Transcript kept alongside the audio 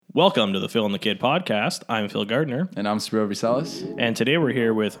Welcome to the Phil and the Kid podcast. I'm Phil Gardner. And I'm Spiro Visalis. And today we're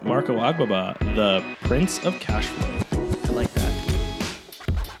here with Marco Agbaba, the Prince of Cash Flow. I like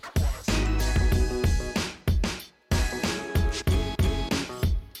that.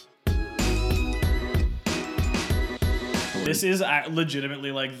 This is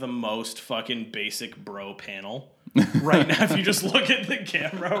legitimately like the most fucking basic bro panel. Right now, if you just look at the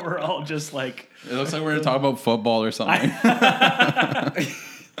camera, we're all just like... It looks like we're going to talk about football or something.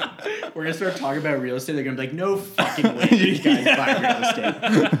 We're going to start talking about real estate. They're going to be like, no fucking way these guys buy real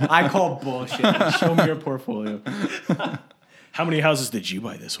estate. I call bullshit. Show me your portfolio. How many houses did you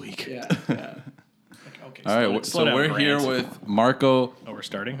buy this week? Yeah. Okay, All right, so we're here with Marco Oh, we're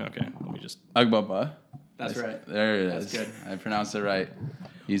starting? Okay, let me just... Agbaba. That's right. There it is. That's good. I pronounced it right.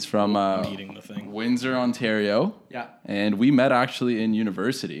 He's from I'm eating the thing. Windsor, Ontario. Yeah, And we met actually in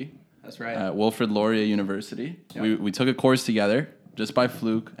university. that's right. At Wilfrid Laurier University. Yep. We took a course together just by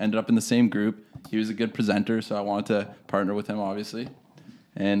fluke, ended up in the same group. He was a good presenter, so I wanted to partner with him, obviously.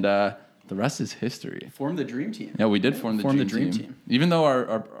 And the rest is history. Form the dream team. Yeah, we did form the dream team. team. Even though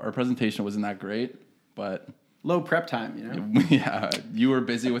our presentation wasn't that great, but... Low prep time, you know? Yeah, you were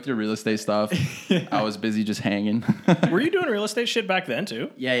busy with your real estate stuff. I was busy just hanging. Were you doing real estate shit back then, too?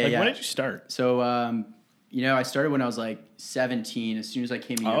 Yeah. When did you start? So, I started when I was like 17, as soon as I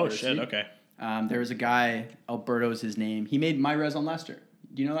came to Oh, university. shit, okay. There was a guy, Alberto's his name. He made My Res on Leicester.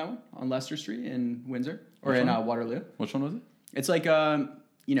 Do you know that one? On Leicester Street in Windsor? Or Which in one? Waterloo? Which one was it? It's like,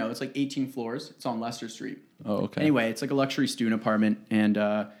 it's like 18 floors. It's on Leicester Street. Oh, okay. Anyway, it's like a luxury student apartment. And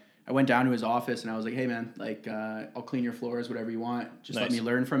I went down to his office and I was like, hey, man, like, I'll clean your floors, whatever you want. Just let Nice. me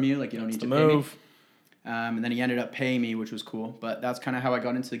learn from you. Like, you don't That's need the to pay move. me. And then he ended up paying me, which was cool. But that's kind of how I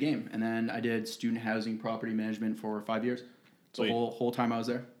got into the game. And then I did student housing property management for 5 years. The Sweet. whole time I was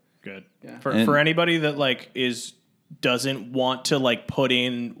there. Good. Yeah. For anybody that like doesn't want to like put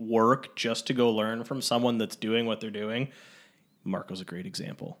in work just to go learn from someone that's doing what they're doing, Marco's a great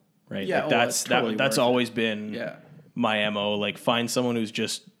example, right? Yeah, like that's totally that's worth it. always been Yeah. my MO. Like find someone who's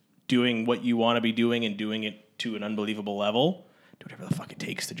just doing what you want to be doing and doing it to an unbelievable level. Do whatever the fuck it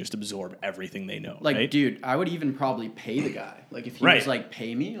takes to just absorb everything they know. Like, right? dude, I would even probably pay the guy. Like, if he Right. was like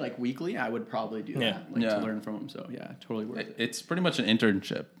pay me like weekly, I would probably do Yeah. that. Like Yeah. to learn from him. So yeah, totally worth it. It's pretty much an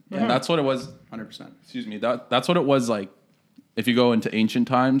internship. And that's what it was. 100%. Excuse me. That's what it was like. If you go into ancient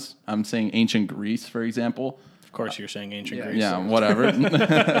times, I'm saying ancient Greece, for example. Of course, you're saying ancient Yeah. Greece. Yeah, whatever. Shout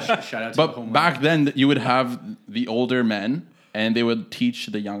out to the But homework. back then, you would have the older men, and they would teach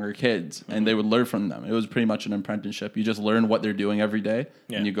the younger kids, and they would learn from them. It was pretty much an apprenticeship. You just learn what they're doing every day,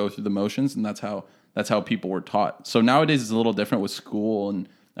 Yeah. and you go through the motions, and that's how people were taught. So nowadays, it's a little different with school, and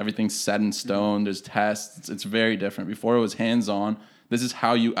everything's set in stone. There's tests. It's very different. Before, it was hands-on. This is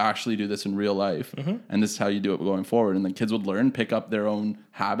how you actually do this in real life, and this is how you do it going forward. And the kids would learn, pick up their own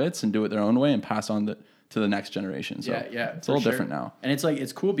habits, and do it their own way, and pass on to the next generation. So Yeah, it's a little different now. And it's like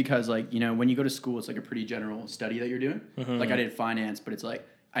it's cool because like, you know, when you go to school, it's like a pretty general study that you're doing. Like I did finance, but it's like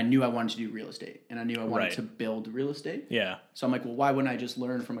I knew I wanted to do real estate and I knew I wanted Right. to build real estate. Yeah. So I'm like, well, why wouldn't I just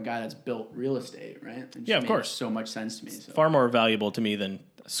learn from a guy that's built real estate, right? It just Yeah, of made course. so much sense to me. So. Far more valuable to me than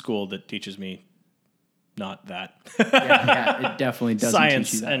a school that teaches me not that. yeah, it definitely doesn't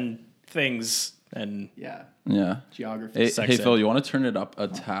Science teach you that. and things and Yeah, Yeah. geography. Hey, Sex hey ed. Phil, you want to turn it up a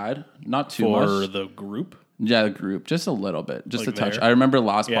tad? Not too for much. the group. Yeah, the group. Just a little bit. Just Like a touch. there? I remember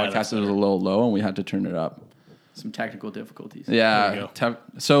last Yeah, podcast that's it was a little low and we had to turn it up. Some technical difficulties. There Yeah. you go.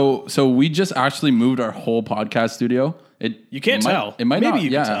 So we just actually moved our whole podcast studio. You can't might, tell. It might Maybe not. you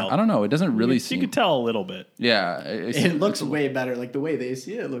can Yeah. tell. I don't know. It doesn't really You seem. could tell a little bit. Yeah. It looks way better. Like the way they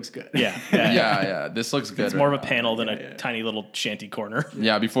see it, it looks good. Yeah. Yeah. This looks good. It's more of right a panel than a Yeah. tiny little shanty corner. now.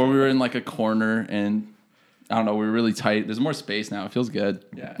 Yeah. Before we were in like a corner and I don't know. We were really tight. There's more space now. It feels good.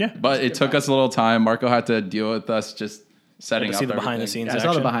 Yeah. But it took us a little time. Marco had to deal with us just setting Get to up see the behind the everything. scenes Yeah, I saw the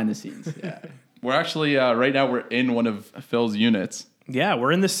action. behind the scenes. Yeah. We're actually right now we're in one of Phil's units, Yeah,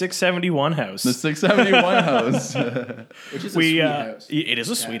 we're in the 671 house. the 671 house. Which is a we sweet house. it is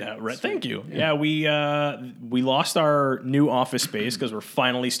a sweet house. Right? sweet. Thank you. Yeah, we lost our new office space because we're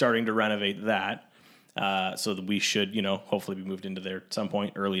finally starting to renovate that. So that we should, hopefully be moved into there at some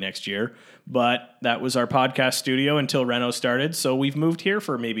point early next year. But that was our podcast studio until Reno started. So we've moved here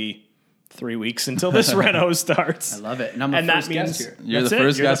for maybe 3 weeks until this Reno starts. I love it. And I'm the first guest here. You're That's the it.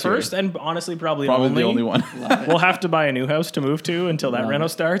 first You're guest the here. first, and honestly, probably Probably the only one. We'll have to buy a new house to move to until that Love reno it.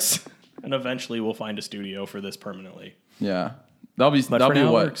 starts, and eventually we'll find a studio for this permanently. Yeah. That'll be for what now,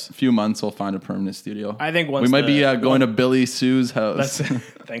 it works. a few months we'll find a permanent studio. I think once we might the- be going to Billy Sue's house. That's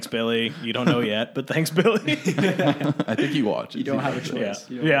thanks, Billy. You don't know yet, but thanks, Billy. I think he watches. You don't have a choice.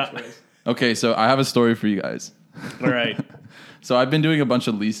 Yeah. You don't have a Yeah. choice. Okay, so I have a story for you guys. All right. So I've been doing a bunch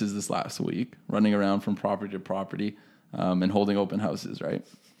of leases this last week, running around from property to property, and holding open houses, right?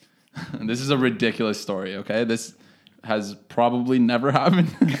 And this is a ridiculous story, okay? This has probably never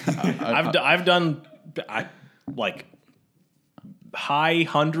happened. I've done like high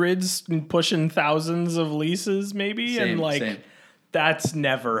hundreds, pushing thousands of leases, maybe, Same, and like same. that's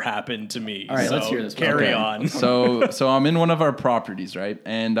never happened to me. All right, so let's hear this one. Carry Okay. on. So I'm in one of our properties, right?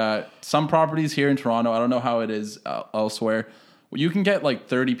 And some properties here in Toronto, I don't know how it is elsewhere. You can get like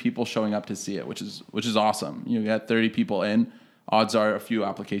 30 people showing up to see it, which is awesome. You get 30 people in. Odds are a few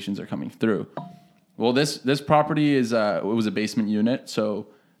applications are coming through. Well, this property is it was a basement unit, so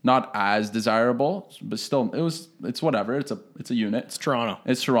not as desirable, but still it's whatever. It's a unit. It's Toronto.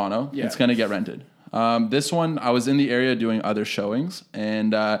 It's Toronto. Yeah. It's gonna get rented. This one, I was in the area doing other showings,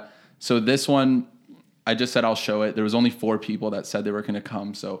 and so this one, I just said I'll show it. There was only 4 people that said they were gonna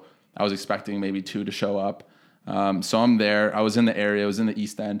come, so I was expecting maybe 2 to show up. So I'm there. I was in the area. I was in the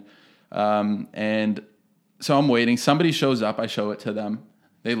East End, and so I'm waiting. Somebody shows up. I show it to them.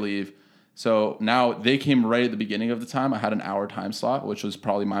 They leave. So now they came right at the beginning of the time. I had an hour time slot, which was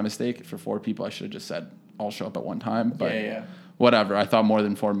probably my mistake. For 4 people, I should have just said I'll show up at one time. But Yeah. whatever. I thought more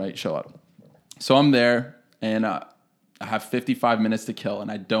than 4 might show up. So I'm there, and I have 55 minutes to kill,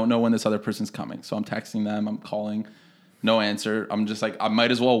 and I don't know when this other person's coming. So I'm texting them. I'm calling. No answer. I'm just like, I might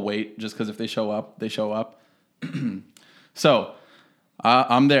as well wait, just because if they show up, they show up. So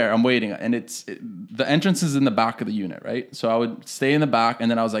I'm there. I'm waiting, and the entrance is in the back of the unit, right? So I would stay in the back, and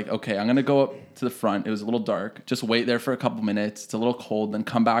then I was like, okay, I'm gonna go up to the front. It was a little dark. Just wait there for a couple minutes. It's a little cold. Then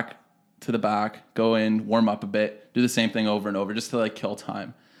come back to the back, go in, warm up a bit, do the same thing over and over, just to like kill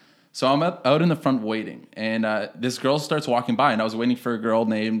time. So I'm out in the front waiting, and this girl starts walking by, and I was waiting for a girl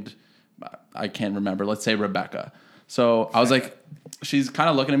named, I can't remember, let's say Rebecca. So I was like, she's kind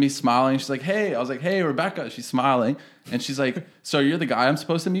of looking at me, smiling. She's like, hey. I was like, hey, Rebecca. She's smiling. And she's like, so you're the guy I'm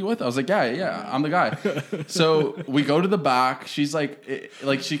supposed to meet with? I was like, yeah, I'm the guy. So we go to the back. She's like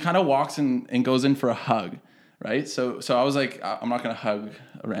she kind of walks in and goes in for a hug, right? So I was like, I'm not going to hug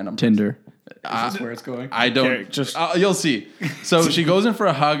a random person. Tinder. Is this where it's going? I don't. Okay, just- you'll see. So she goes in for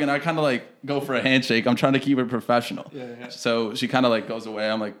a hug, and I kind of like go for a handshake. I'm trying to keep it professional. Yeah. So she kind of like goes away.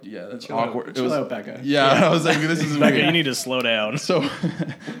 I'm like, yeah, that's awkward. Chill out, Becca. Yeah, I was like, this is Becca, weird. you need to slow down. So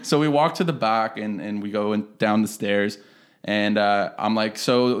we walk to the back, and we go down the stairs, and I'm like,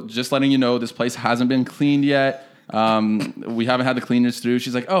 so just letting you know, this place hasn't been cleaned yet. We haven't had the cleaners through.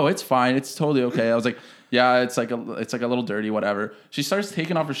 She's like, oh, it's fine. It's totally okay. I was like, yeah, it's like a little dirty, whatever. She starts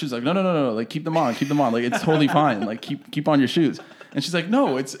taking off her shoes, like, no, like keep them on, like it's totally fine, like keep on your shoes. And she's like,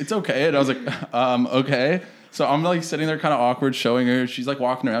 no, it's okay. And I was like, okay. So I'm like sitting there kind of awkward, showing her. She's like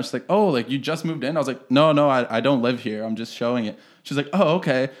walking around. She's like, oh, like you just moved in? I was like, no, I don't live here. I'm just showing it. She's like, oh,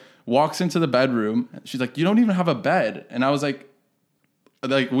 okay. Walks into the bedroom. She's like, you don't even have a bed. And I was like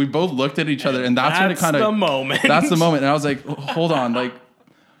we both looked at each other, and that's when it kind of the moment. That's the moment. And I was like, hold on, like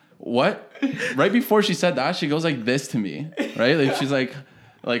what? Right before she said that, she goes like this to me, right? Like she's like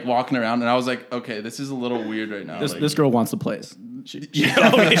walking around, and I was like, okay, this is a little weird right now. This girl wants the place. She's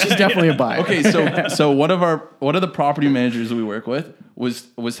Yeah, okay. definitely a buyer. Okay, so one of the property managers we work with was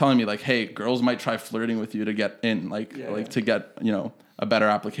telling me like, hey, girls might try flirting with you to get in, to get a better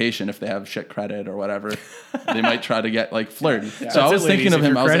application if they have shit credit or whatever. They might try to get like flirty. So I was thinking of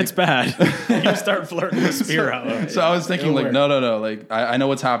him. I was Credit's like, bad. You start flirting with spear out. so I was thinking like, work. no, like I know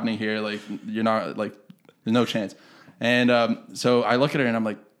what's happening here. Like you're not like, there's no chance. And so I look at her and I'm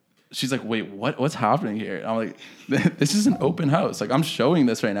like, she's like, wait, what's happening here? And I'm like, this is an open house. Like I'm showing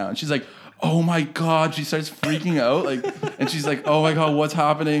this right now. And she's like, oh my God. She starts freaking out. Like, and she's like, oh my God, what's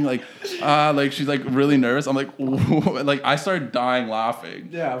happening? Like she's like really nervous. I'm like, like I started dying laughing.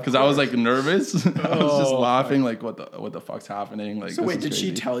 Yeah, of Because I was course. like nervous. I was just laughing. Like what the fuck's happening? Like, So this wait, is did she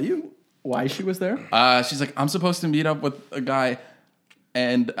crazy. tell you why she was there? She's like, I'm supposed to meet up with a guy,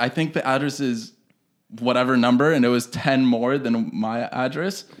 and I think the address is whatever number, and it was 10 more than my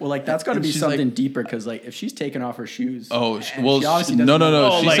address. Well, like that's got to And be she's something like, deeper because like if she's taking off her shoes. oh, and well, she obviously no. doesn't know-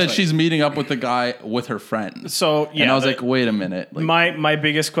 Oh, She like- said she's meeting up with the guy with her friend. So yeah, and I was like, wait a minute. Like, my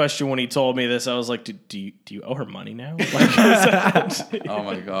biggest question when he told me this, I was like, do you owe her money now? Like, oh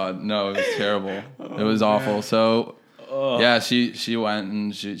my God, no, it was terrible. It was awful. So. Yeah, she went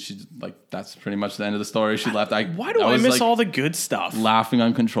and she like that's pretty much the end of the story. She left. why do I was, miss like, all the good stuff? laughing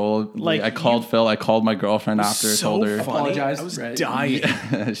uncontrollably? Like, I called Phil. I called my girlfriend after. So Told her. funny. Apologize, I was right?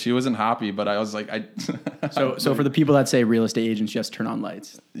 dying. She wasn't happy, but I was like, So for the people that say real estate agents just turn on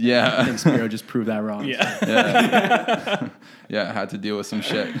lights, I yeah, think Spiro just proved that wrong. Yeah, yeah, I had to deal with some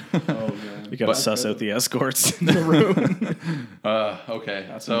shit. you gotta suss out the escorts in the room. Okay,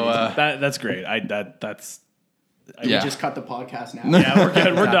 so That's great. We Yeah. just cut the podcast now. Yeah, we're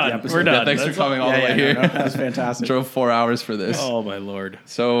good. We're Wrap the done. episode. We're done. Yeah, thanks for That's coming all the way here. No, that was fantastic. Drove 4 hours for this. Oh my lord.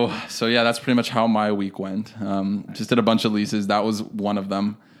 So yeah, that's pretty much how my week went. Just did a bunch of leases. That was one of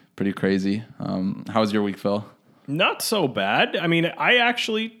them. Pretty crazy. How was your week, Phil? Not so bad. I mean, I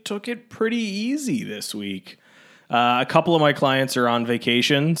actually took it pretty easy this week. A couple of my clients are on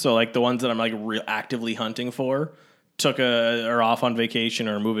vacation, so like the ones that I'm like actively hunting for are off on vacation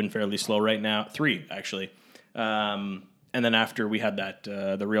or moving fairly slow right now. 3 actually. And then after we had that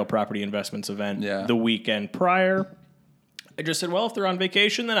the Real Property Investments event the weekend prior, I just said, well, if they're on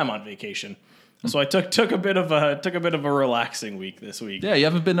vacation, then I'm on vacation. So I took a bit of a relaxing week this week. Yeah, you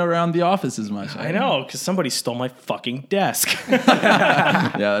haven't been around the office as much. I know, because somebody stole my fucking desk.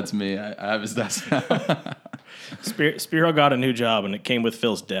 Yeah, that's me. I have his desk. Spiro got a new job, and it came with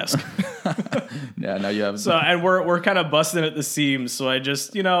Phil's desk. Yeah, now you have. So, and we're kind of busting at the seams. So I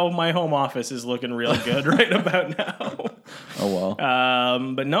just, my home office is looking real good right about now. Oh well.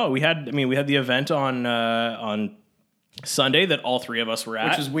 But no, we had the event on Sunday that all 3 of us were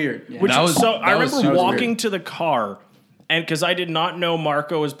at, Which is weird. Yeah. Which That was was- so. that I was remember super walking weird. to the car, and because I did not know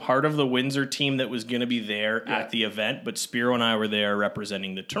Marco was part of the Windsor team that was going to be there at the event, but Spiro and I were there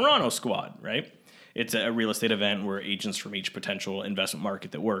representing the Toronto squad. Right? It's a real estate event where agents from each potential investment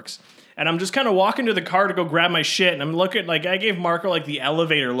market that works. And I'm just kind of walking to the car to go grab my shit, and I'm looking like I gave Marco like the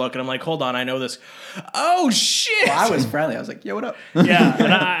elevator look, and I'm like, hold on, I know this. Oh shit! Well, I was friendly. I was like, yo, what up? Yeah,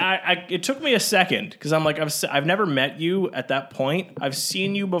 and I it took me a second because I'm like, I've never met you at that point. I've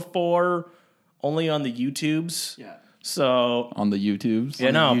seen you before, only on the YouTubes. Yeah. So On the YouTubes. yeah,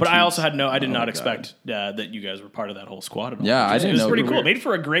 no, but I YouTubes. also I did not God. expect that you guys were part of that whole squad. At all. Yeah, I didn't It was know. pretty We cool. were- Made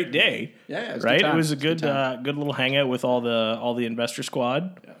for a great day. Yeah, it was a right. good time. It was a It was a good good time. good little hangout with all the investor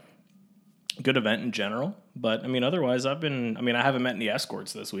squad. Yeah. Good event in general, but I mean, otherwise, I haven't met any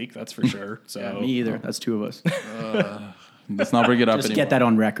escorts this week. That's for sure. So Yeah, me either. That's 2 of us. Let's not bring it up Just anymore. get that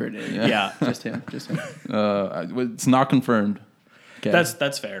on record. yeah. Just him. Just him. It's not confirmed. Okay.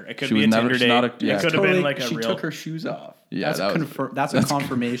 That's fair. It could She be was a never- Tinder she's date. not a- yeah. It could have been like a she real. took her shoes off. Yeah, that's a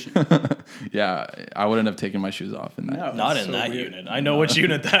confirmation. Yeah, I wouldn't have taken my shoes off in that. No. Not That's in so that weird. unit. I know which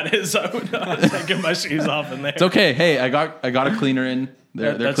unit that is. I would not have taken my shoes off in there. It's okay. Hey, I got a cleaner in.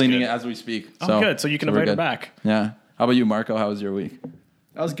 They're That's cleaning good. it as we speak. Oh, good. So you can we're invite her good. back. Yeah. How about you, Marco? How was your week?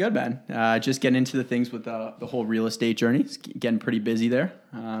 That was good, man. Just getting into the things with the whole real estate journey. It's getting pretty busy there.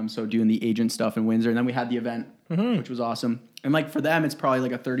 So doing the agent stuff in Windsor. And then we had the event, which was awesome. And like for them, it's probably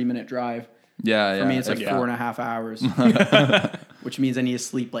like a 30-minute drive. Yeah, For me, it's like if 4.5 hours, which means I need to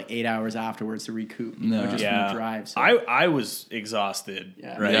sleep like 8 hours afterwards to recoup, just from Yeah. the drive. So. I was exhausted.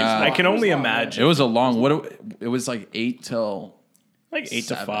 Yeah. Right. Yeah. I can It was only long, imagine. It was a long. It was like 8 till. Like 8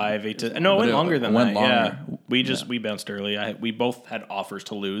 to 7. 5, 8 to. No, it But went it longer than went that. longer. Yeah. We bounced early. We both had offers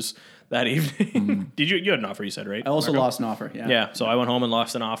to lose that evening. Did you? You had an offer, you said, right? I also Marco? lost an offer. Yeah. Yeah. So I went home and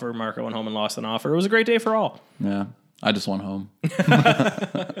lost an offer. Marco went home and lost an offer. It was a great day for all. Yeah, I just went home.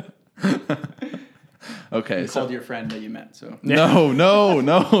 Okay, You so called your friend that you met. So no,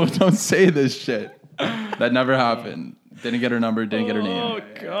 don't say this shit. That never happened. Didn't get her number. Didn't get her name. Oh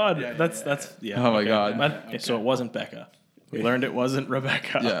God, that's yeah. Oh my God. But- So it wasn't Becca. We learned it wasn't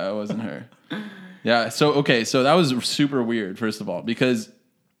Rebecca. Yeah, it wasn't her. Yeah. So that was super weird. First of all, because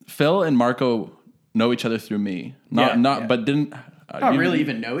Phil and Marco know each other through me. But didn't not really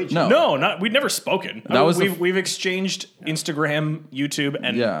even know each No. other. No, we'd never spoken. That was the we've exchanged Instagram, YouTube,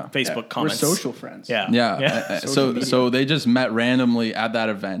 and Yeah. Facebook We're comments. social friends. Yeah. Yeah. Social So they just met randomly at that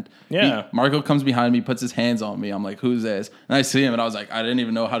event. Yeah. Marco comes behind me, puts his hands on me. I'm like, "Who's this?" And I see him, and I was like, I didn't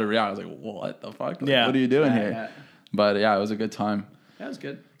even know how to react. I was like, "What the fuck? Like, Yeah. What are you doing Yeah, here?" yeah. But yeah, it was a good time. That was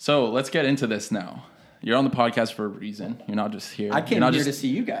good. So let's get into this now. You're on the podcast for a reason. You're not just here. I came You're not here just, to see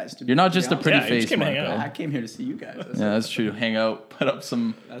you guys. You're not just a pretty Yeah, you just face, came to hang Marco. out. I came here to see you guys. That's, Yeah, that's true. Hang out, put up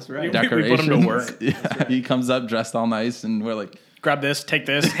some that's right. We decorations. put him to work. Yeah, he comes up dressed all nice, and we're like, Grab this, take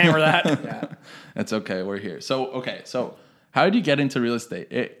this, hammer that. Yeah. "It's okay, we're here." So how did you get into real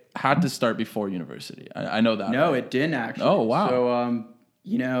estate? It had to start before university. I know that. No, right? it didn't actually. Oh, wow.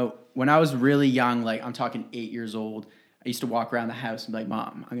 So, when I was really young, like I'm talking 8 years old, I used to walk around the house and be like,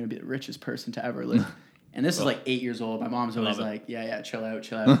 "Mom, I'm gonna be the richest person to ever live." And this is like 8 years old. My mom's always Love it. like, yeah, chill out.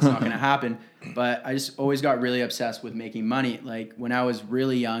 It's not gonna happen. But I just always got really obsessed with making money. Like when I was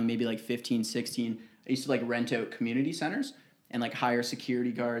really young, maybe like 15, 16, I used to like rent out community centers and like hire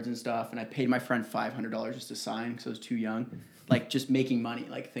security guards and stuff. And I paid my friend $500 just to sign because I was too young. Like just making money,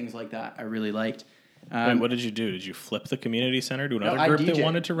 like things like that I really liked. Wait, what did you do? Did you flip the community center to another I group that DJ'd.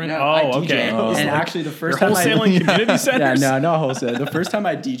 wanted to rent? No, I Oh, okay. DJ'd. I was And like, actually, the you're first time wholesaling community centers? Yeah, no, not wholesale. The first time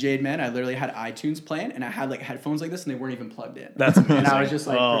I DJ'd, man, I literally had iTunes playing, and I had like headphones like this, and they weren't even plugged in. That's amazing. And I was just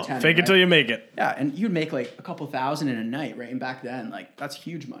like pretending. fake it till you make it. Yeah, and you'd make like a couple thousand in a night, right? And back then, like that's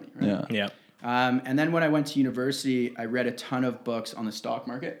huge money, right? Yeah. Yeah. And then when I went to university, I read a ton of books on the stock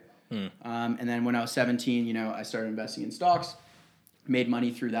market. And then when I was 17, you know, I started investing in stocks, made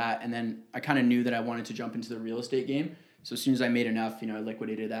money through that, and then I kind of knew that I wanted to jump into the real estate game. So as soon as I made enough, you know, I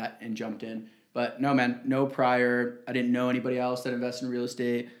liquidated that and jumped in. But no, man, no prior. I didn't know anybody else that invested in real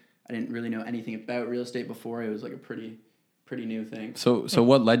estate. I didn't really know anything about real estate before. It was like a pretty new thing. So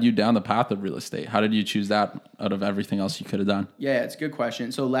what led you down the path of real estate? How did you choose that out of everything else you could have done? Yeah, it's a good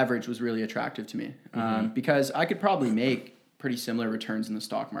question. So leverage was really attractive to me because I could probably make pretty similar returns in the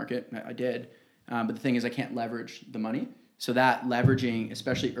stock market. I did. But the thing is I can't leverage the money. So that leveraging,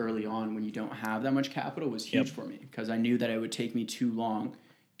 especially early on when you don't have that much capital, was huge for me because I knew that it would take me too long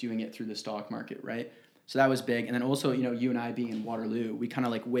doing it through the stock market, right? So that was big. And then also, you know, you and I being in Waterloo, we kind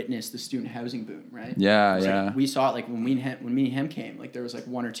of like witnessed the student housing boom, right? Yeah, So yeah. we saw it like when me and him came, like there was like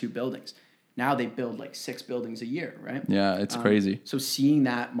 1 or 2 buildings. Now they build like 6 buildings a year, right? Yeah, it's crazy. So seeing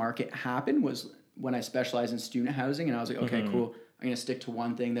that market happen was when I specialized in student housing, and I was like, okay, cool. I'm gonna stick to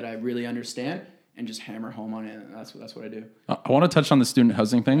one thing that I really understand and just hammer home on it. And that's what I do. I want to touch on the student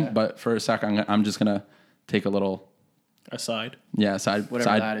housing thing, but for a sec, I'm just gonna take a little Aside. side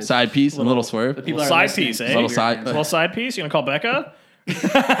Whatever that is. side piece, a little swerve. The people Little that are side listening, piece, eh? keep Little your side- hands Little side piece. You gonna call Becca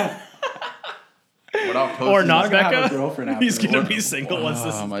We're not or not gonna have a Becca? girlfriend after He's gonna this. be single once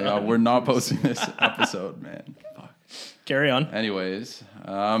this Oh is my done. god, we're not posting this episode, man. Fuck. Carry on. Anyways,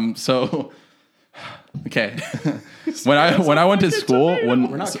 so okay, when I went to school, We're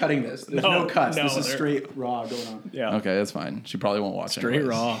not cutting this. There's no cuts. no, this is there- straight raw going on. Yeah. okay, that's fine. She probably won't watch it. Straight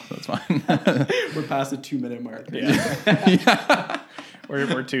raw. That's fine. We're past the 2-minute mark. Yeah.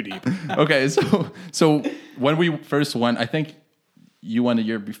 We're too deep. Okay, so when we first went, I think you went a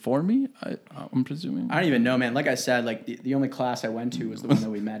year before me. I'm presuming. I don't even know, man. Like I said, like the only class I went to was the one that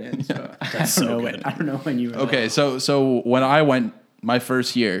we met in. So I don't know when you were Okay, so when I went my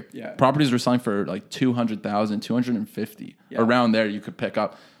first year, Yeah. properties were selling for like 200,000, 250, Yeah. around there you could pick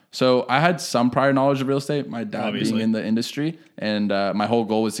up. So I had some prior knowledge of real estate, my dad Obviously. being in the industry, and my whole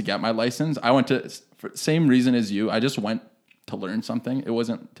goal was to get my license. I went to for same reason as you. I just went to learn something. It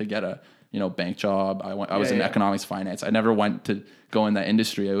wasn't to get a bank job. I was in yeah. economics, finance. I never went to go in that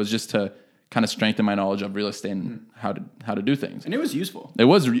industry. It was just to kind of strengthen my knowledge of real estate and how to do things. And it was useful. It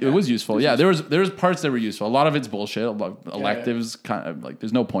was useful. Yeah, there was parts that were useful. A lot of it's bullshit. A lot of electives kind of like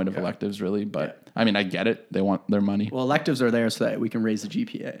there's no point of electives really, but I mean I get it. They want their money. Well, electives are there so that we can raise the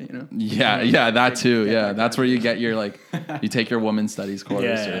GPA, you know? Yeah, that too. Yeah, that's where you get your you take your women's studies course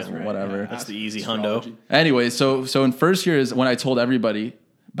Yeah, or right, whatever. That's the easy hundo. Astrology. Anyway, so in first year is when I told everybody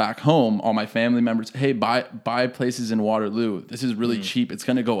back home, all my family members, hey, buy places in Waterloo. This is really cheap. It's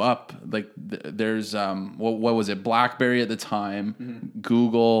gonna go up. Like there's what was it? BlackBerry at the time,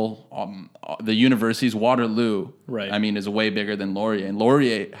 Google, the universities. Waterloo, Right. I mean, is way bigger than Laurier, and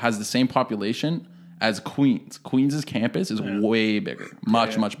Laurier has the same population as Queens. Queens's campus is way bigger,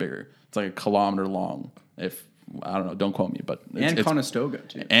 much bigger. It's like 1 kilometer long. If I don't know, don't quote me, but And Conestoga,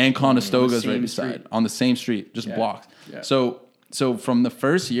 too. and Conestoga's right same beside street. on the same street, just blocks. Yeah. So from the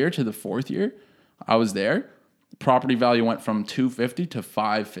first year to the 4th year, I was there. Property value went from 250 to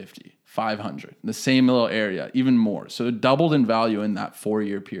 550, 500. The same little area, even more. So it doubled in value in that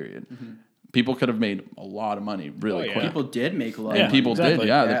 4-year period. People could have made a lot of money really yeah. quick. People did make a lot Yeah. of money. People exactly. did,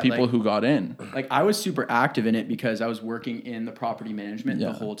 yeah. Yeah, The people like- who got in. Like I was super active in it because I was working in the property management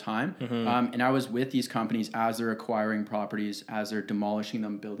the whole time, and I was with these companies as they're acquiring properties, as they're demolishing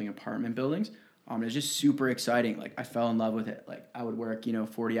them, building apartment buildings. It was just super exciting. Like I fell in love with it. Like I would work,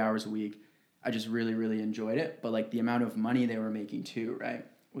 40 hours a week. I just really, really enjoyed it. But like the amount of money they were making too, right,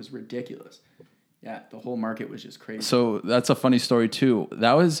 was ridiculous. Yeah, the whole market was just crazy. So that's a funny story too.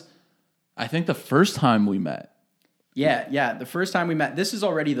 That was, I think, the first time we met. Yeah. The first time we met, this is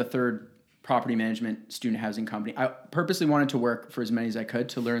already the 3rd property management student housing company. I purposely wanted to work for as many as I could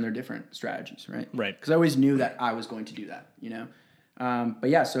to learn their different strategies, right? Right. Because I always knew that I was going to do that, But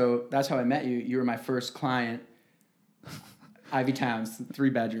yeah, so that's how I met you. You were my first client. Ivy Towns,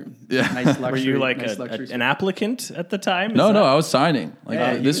 3-bedroom. Yeah. Nice luxury. Were you like nice luxury an applicant at the time? Is No, that- I was signing. Like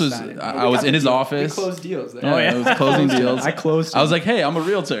Yeah, he this was, signing. I was in his office. We closed deals. Yeah, I was closing deals. I closed. I was like, hey, I'm a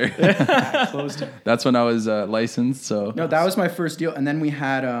realtor. I closed him. That's when I was licensed. So No, that was my first deal. And then we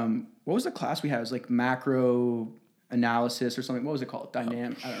had what was the class we had? It was like macro analysis or something. What was it called?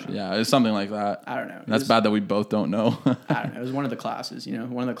 Dynamic. I don't know. Yeah, it was something like that. I don't know. That's bad that we both don't know. I don't know. It was one of the classes. One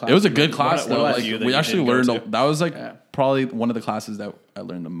of the classes. It was a good class What though. was Like, you that we you actually didn't go learned to? that was like Yeah. probably one of the classes that I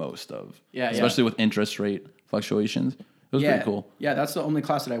learned the most of. Yeah, especially with interest rate fluctuations. It was yeah, pretty cool. Yeah, that's the only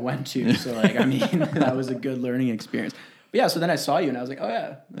class that I went to. So like, I mean, that was a good learning experience. But yeah, so then I saw you and I was like, oh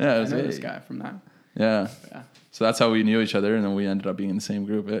yeah, Yeah, it I was know this a- guy from that. Yeah. Yeah. So that's how we knew each other, and then we ended up being in the same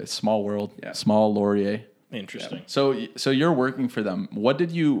group. Small world, Yeah. small Laurier. Interesting. So you're working for them. What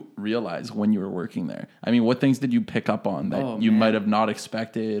did you realize when you were working there? I mean, what things did you pick up on that Oh, you man. might have not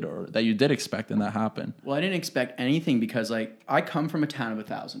expected, or that you did expect and that happened? Well, I didn't expect anything because like I come from a town of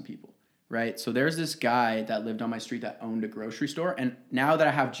 1,000 people, right? So there's this guy that lived on my street that owned a grocery store, and now that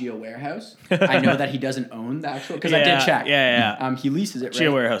I have Geo Warehouse, I know that he doesn't own the actual because I did check. Yeah. He leases it. Right?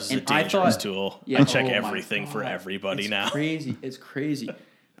 Geo Warehouse is a And I dangerous thought- tool. Yeah, I check oh my everything for God. everybody It's now. Crazy. It's crazy.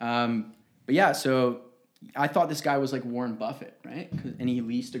 But yeah, so I thought this guy was like Warren Buffett, right? And he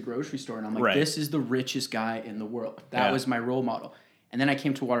leased a grocery store, and I'm like, Right. this is the richest guy in the world. That Yeah. was my role model. And then I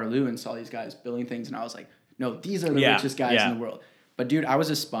came to Waterloo and saw these guys building things, and I was like, no, these are the Yeah, richest guys yeah. in the world. But dude, I was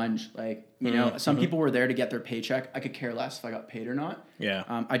a sponge. Like, some people were there to get their paycheck. I could care less if I got paid or not. Yeah.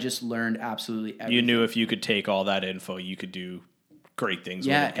 I just learned absolutely everything. You knew if you could take all that info, you could do great things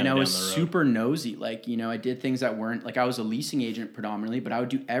with Yeah, it and I kinda was down the road. super nosy. Like, I did things that weren't like I was a leasing agent predominantly, but I would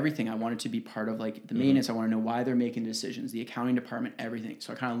do everything. I wanted to be part of like the maintenance. I want to know why they're making decisions, the accounting department, everything.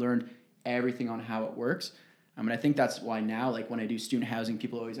 So I kind of learned everything on how it works. And I think that's why now, like when I do student housing,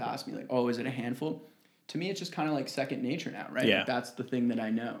 people always ask me like, "Oh, is it a handful?" To me, it's just kind of like second nature now, right? Yeah. Like, that's the thing that I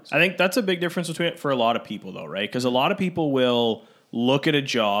know. So, I think that's a big difference between it for a lot of people, though, right? Because a lot of people will look at a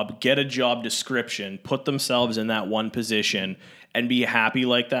job, get a job description, put themselves in that one position, and be happy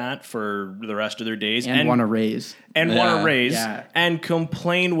like that for the rest of their days, and want to raise. want Yeah. to raise, Yeah. and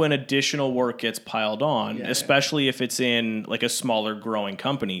complain when additional work gets piled on, Yeah, especially if it's in like a smaller growing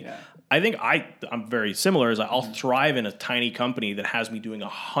company. Yeah. I think I'm very similar. As I'll thrive in a tiny company that has me doing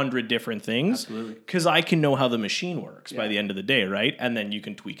 100 different things. Absolutely. Because I can know how the machine works by Yeah. the end of the day, right? And then you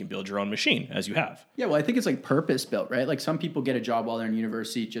can tweak and build your own machine as you have. Yeah, well, I think it's like purpose built, right? Like some people get a job while they're in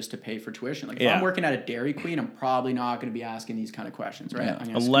university just to pay for tuition. Like if Yeah. I'm working at a Dairy Queen, I'm probably not going to be asking these kind of questions, right? Yeah. I'm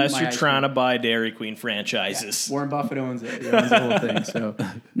gonna scoop Unless my you're ice trying cream. to buy Dairy Queen franchises. Warren Buffett owns it. He owns the whole thing. So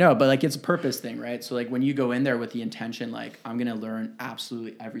no, but like it's a purpose thing, right? So like when you go in there with the intention, like I'm gonna learn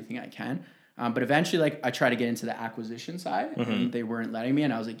absolutely everything I can. But eventually, like I try to get into the acquisition side, and they weren't letting me.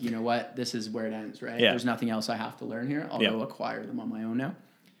 And I was like, you know what? This is where it ends, right? Yeah. There's nothing else I have to learn here. I'll Yeah. go acquire them on my own now.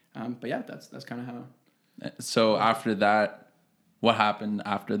 But yeah, that's kind of how. So after that, what happened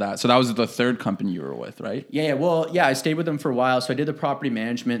after that? So that was the third company you were with, right? Yeah. Well, yeah, I stayed with them for a while. So I did the property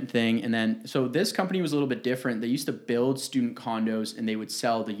management thing. And then, so this company was a little bit different. They used to build student condos and they would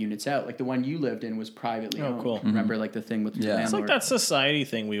sell the units out. Like the one you lived in was privately Oh, owned. cool. Remember like the thing with the Yeah. It's like landlord? that society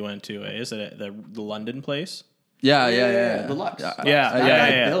thing we went to. Is it the London place? Yeah. The Lux. Yeah.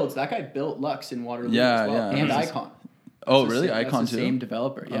 Yeah. That guy built Lux in Waterloo Yeah, as well. yeah. And That's Icon. Oh, That's the really? same- Icon that's the too? same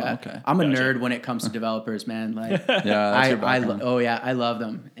developer. Yeah. okay. I'm a Gotcha. nerd when it comes to developers, man. Like Yeah, that's your background. I love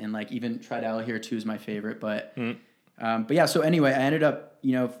them. And like even Tridel here too is my favorite. But yeah, so anyway, I ended up,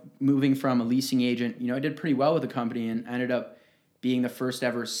 moving from a leasing agent. I did pretty well with the company and I ended up being the first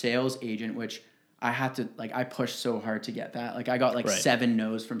ever sales agent, which I had to I pushed so hard to get that. Like I got Right. 7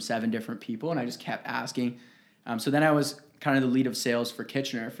 no's from 7 different people and I just kept asking. So then I was kind of the lead of sales for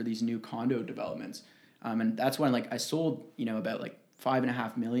Kitchener for these new condo developments. And that's when I sold, about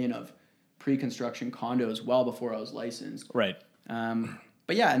 $5.5 million of pre-construction condos well before I was licensed. Right.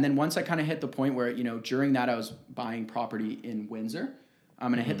 But yeah, and then once I kind of hit the point where, during that I was buying property in Windsor.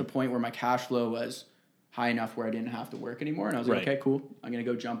 And I hit the point where my cash flow was high enough where I didn't have to work anymore. And I was like, Right. okay, cool. I'm going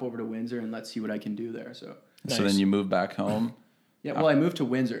to go jump over to Windsor and let's see what I can do there. So So Nice. then you moved back home. yeah, well, I moved to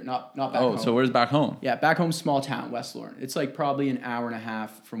Windsor, not back Oh, home. so where's back home? Yeah, back home, small town, West Lorne. It's probably an hour and a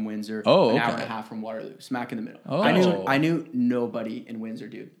half from Windsor. Oh, an hour okay. and a half from Waterloo, smack in the middle. Oh. I knew nobody in Windsor,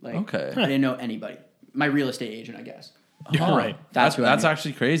 dude. Okay. I didn't know anybody. My real estate agent, I guess. You're right. That's who I That's knew.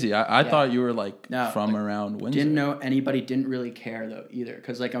 actually crazy. I thought you were No, from around Windsor. Didn't know anybody. Didn't really care though either,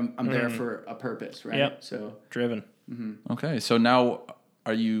 because I'm there for a purpose, right? Yep. So Driven. Okay, so now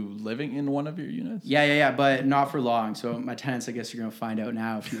are you living in one of your units? yeah, but not for long. So my tenants, I guess you're gonna find out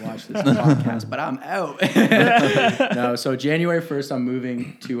now if you watch this podcast. But I'm out. No, so January 1st, I'm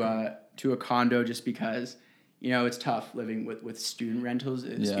moving to a condo just because it's tough living with student rentals,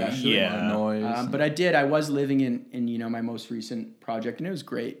 especially. Yeah. Noise. But I was living in my most recent project, and it was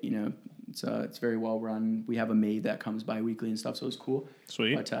great. It's very well run. We have a maid that comes bi-weekly and stuff, so it's cool.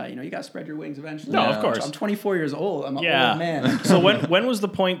 Sweet. But you got to spread your wings eventually. No, of course. I'm 24 years old. I'm an Yeah. old man. So when was the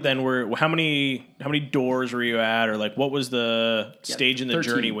point then where how many doors were you at, or like what was the stage in the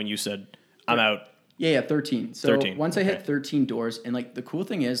 13. journey when you said I'm out? Yeah, 13. So 13, once I okay. hit 13 doors, and like the cool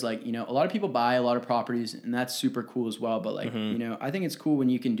thing is like, a lot of people buy a lot of properties, and that's super cool as well. But like, I think it's cool when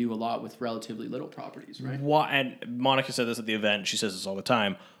you can do a lot with relatively little properties, right? Why? And Monica said this at the event. She says this all the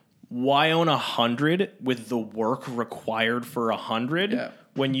time. Why own 100 with the work required for 100 Yeah.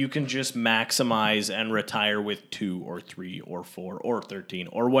 when you can just maximize and retire with 2 or 3 or 4 or 13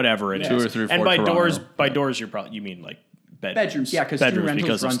 or whatever it is? 2 or 3 or 4 And by Toronto. doors, you mean like Bedrooms, yeah, because student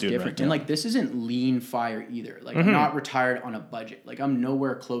rentals of runs student different. rental. And like this isn't lean fire either. Like I'm not retired on a budget. Like I'm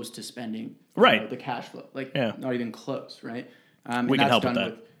nowhere close to spending Right. the cash flow. Like Yeah. not even close, right? We and can that's help with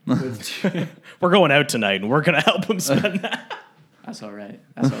done that. with We're going out tonight and we're going to help them spend that. That's all right.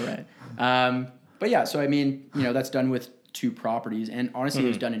 That's all right. But yeah, so I mean, that's done with 2 properties, and honestly, it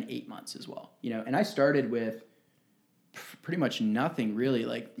was done in 8 months as well. And I started with pretty much nothing really.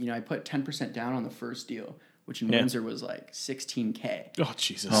 Like, I put 10% down on the first deal, which in Windsor was like $16K. Oh,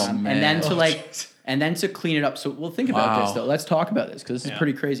 Jesus. And then to clean it up. So we'll think about this though. Let's talk about this because this is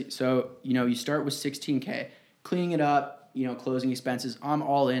pretty crazy. So, you start with $16K, cleaning it up, closing expenses. I'm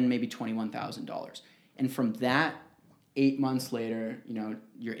all in maybe $21,000. And from that, 8 months later,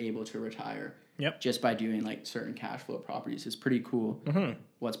 you're able to retire. Yep. Just by doing like certain cash flow properties. It's pretty cool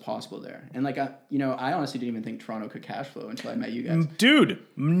what's possible there. And like, I honestly didn't even think Toronto could cash flow until I met you guys. Dude,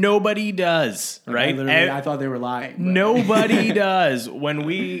 nobody does, Like, right? I thought they were lying. But. Nobody does.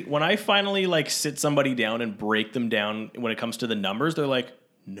 When I finally like sit somebody down and break them down when it comes to the numbers, they're like,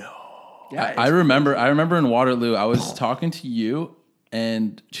 no. Yeah, I remember in Waterloo, I was talking to you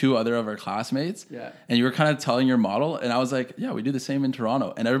and 2 other of our classmates. Yeah. And you were kind of telling your model, and I was like, yeah, we do the same in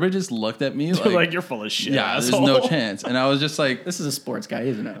Toronto. And everybody just looked at me like, you're full of shit. yeah, there's asshole. no chance. And I was just like, This is a sports guy,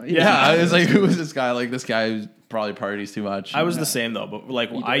 isn't it? yeah, I was like, who is this guy? Like, this guy who probably parties too much. I was the same though, but like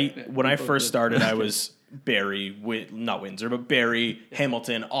when I both first did. started, I was Barrie, not Windsor, but Barrie,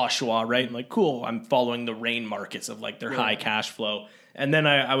 Hamilton, Oshawa, right? And like, cool, I'm following the rain markets of like their high cash flow. And then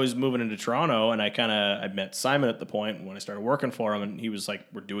I was moving into Toronto, and I met Simon at the point when I started working for him, and he was like,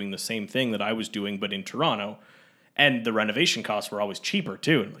 we're doing the same thing that I was doing, but in Toronto. And the renovation costs were always cheaper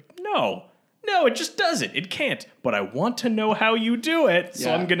too. And I'm like, no, it just doesn't. It can't. But I want to know how you do it, so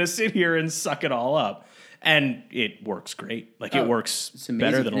Yeah. I'm going to sit here and suck it all up. And it works great. Like it works It's amazing.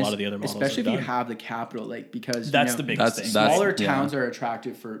 better than a And lot of the other models. especially if I've you done. have the capital, like because That's the biggest thing. Smaller yeah. towns are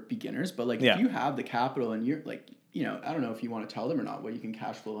attractive for beginners, but like Yeah. if you have the capital and you're like, I don't know if you want to tell them or not what you can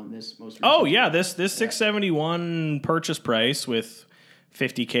cash flow on this most. Oh recent- yeah, this 671 purchase price with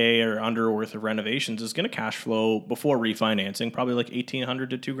 $50K or under worth of renovations is going to cash flow before refinancing probably like $1,800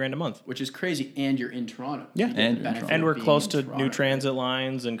 to $2,000 a month. which is crazy, and you're in Toronto. Yeah. You get the And you're in benefit Toronto. And of we're being close in to Toronto. new transit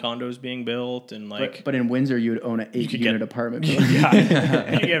lines and condos being built and like But in Windsor, you would own an 8-unit apartment.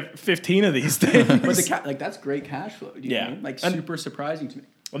 yeah, you get 15 of these things. But like that's great cash flow. Do you Yeah. know what I mean? Like And- super surprising to me.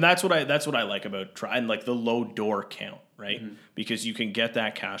 And that's what I like about trying like the low door count, right? Mm-hmm. Because you can get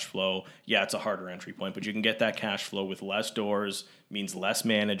that cash flow. Yeah, it's a harder entry point, but you can get that cash flow with less doors, means less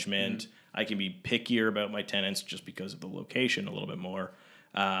management. Mm-hmm. I can be pickier about my tenants just because of the location a little bit more.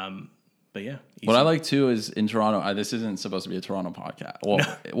 But yeah, What easy. I like too is in Toronto, this isn't supposed to be a Toronto podcast.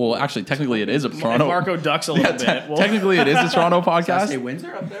 Well, actually, technically it is a If Toronto. Marco ducks a little bit. Well, Technically it is a Toronto Did I say podcast.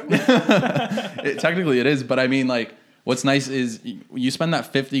 Windsor up there? Technically it is, but I mean, like, what's nice is you spend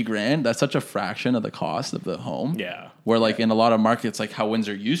that $50,000. That's such a fraction of the cost of the home. Yeah. Where like in a lot of markets, like how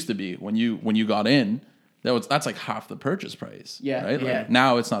Windsor used to be when you got in, that's like half the purchase price. Yeah, Right. yeah. Like,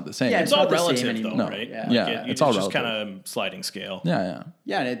 now it's not the same. Yeah, it's all not the same relative anymore. though, No. right? Yeah. Yeah, it's all just relative. kind of sliding scale. Yeah.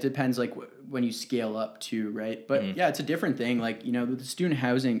 Yeah, and it depends like when you scale up too, right? But Mm-hmm. yeah, it's a different thing. Like with the student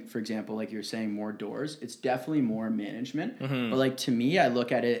housing, for example, like you're saying, more doors. It's definitely more management. Mm-hmm. But like to me, I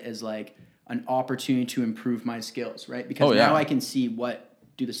look at it as like an opportunity to improve my skills, right? Because Oh, yeah. now I can see what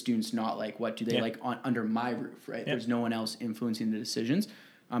do the students not like, what do they Yeah. like under my roof, right? There's no one else influencing the decisions.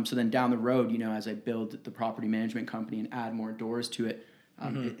 So then down the road, as I build the property management company and add more doors to it,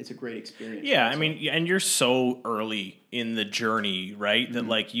 it's a great experience. Mm-hmm. Yeah, right? I mean, and you're so early in the journey, right? That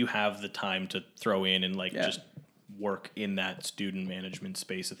like you have the time to throw in and like Yeah. just work in that student management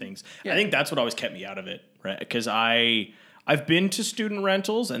space of things. Yeah. I think that's what always kept me out of it, right? Because I've been to student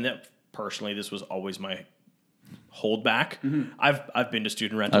rentals, and that personally, this was always my holdback. I've been to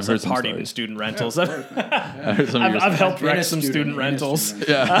student rentals. heard I've some partied in stories. student rentals. I heard some of your I've helped Been a wreck some student been a rentals. student.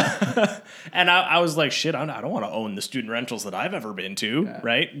 Yeah. And I was like, shit, I don't want to own the student rentals that I've ever been to,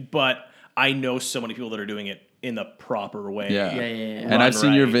 right? But I know so many people that are doing it in the proper way. Yeah. Yeah. And I've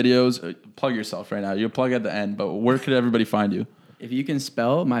seen your right. videos. Plug yourself right now. You'll plug at the end, but where could everybody find you? If you can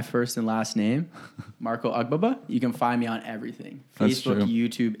spell my first and last name, Marco Agbaba, you can find me on everything. That's Facebook, true.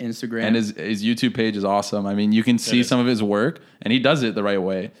 YouTube, Instagram. And his YouTube page is awesome. I mean, you can see is. some of his work, and he does it the right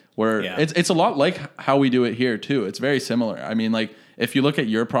way. Where Yeah. it's a lot like how we do it here too. It's very similar. I mean, like if you look at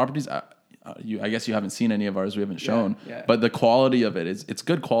your properties, I guess you haven't seen any of ours. We haven't shown, yeah. but the quality of it's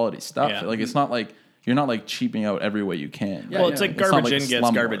good quality stuff. Yeah. Like it's not like you're not like cheaping out every way you can. Yeah, Well, it's like It's not garbage like in gets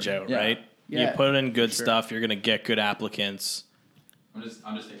slumlord. garbage out, Yeah. right? Yeah, You put in good sure. stuff, you're going to get good applicants. I'm just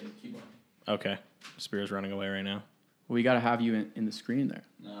taking the keyboard. Okay. Spear's running away right now. We got to have you in the screen there.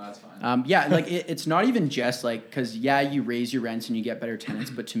 No, that's fine. Yeah, like it's not even just like, because you raise your rents and you get better tenants,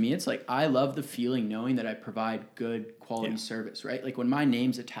 but to me it's like I love the feeling knowing that I provide good quality service, right? Like when my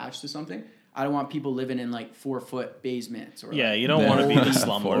name's attached to something, I don't want people living in like 4-foot basements or Yeah, like you don't want to be the moldy-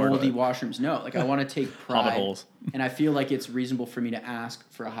 slumlord. moldy washrooms. No, like I want to take Hobbit pride, holes. and I feel like it's reasonable for me to ask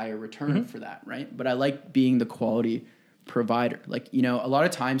for a higher return Mm-hmm. for that, right? But I like being the quality provider. Like a lot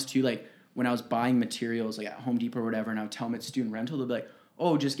of times too, like when I was buying materials like at Home Depot or whatever, and I would tell them it's student rental, they'll be like,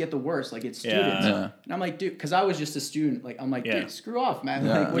 "Oh, just get the worst, like it's students." Yeah. And I'm like, dude, because I was just a student. Like I'm like, Yeah. dude, screw off, man.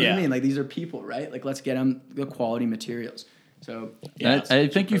 Yeah. Like what do Yeah. you mean? Like these are people, right? Like let's get them the quality materials. So Yeah, And I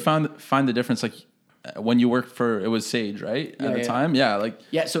think you find the difference like when you worked for it was Sage, right? At the Yeah. time, yeah, like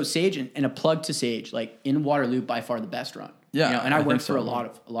yeah, so Sage and a plug to Sage, like in Waterloo, by far the best run. Yeah, and I I worked think for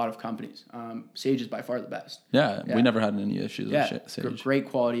so. a lot of companies. Sage is by far the best. yeah, Yeah. we never had any issues Yeah, with Sage. great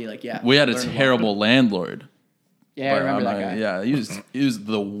quality. Like We had a learned lot. terrible landlord. Yeah, I but remember I'm that not- guy. Yeah, he was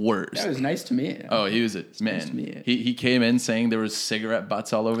the worst. That was nice to me. Oh, he was nice man. to meet you. He came in saying there was cigarette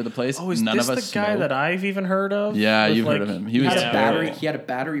butts all over the place. Oh, is None this of the us guy smoked. that I've even heard of? Yeah, With, you've heard like- of him. He He was had a terrible. battery. He had a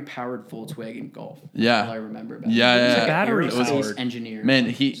battery powered Volkswagen Golf. Yeah. That's all I remember about Yeah, him. He was yeah. like Battery an aerospace powered. engineer. Man,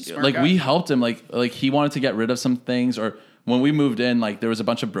 Like, he smart like guy. we helped him like he wanted to get rid of some things or when we moved in like there was a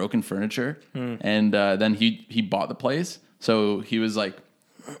bunch of broken furniture and then he bought the place so he was like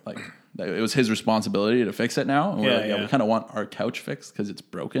it was his responsibility to fix it now and we're Yeah, like, yeah. we kind of want our couch fixed because it's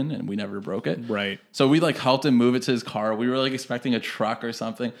broken and we never broke it Right. so we like helped him move it to his car. We were like expecting a truck or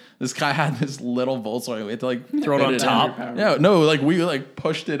something. This guy had this little Volkswagen. We had to like Throw it fit on in. top? Yeah, no, like we like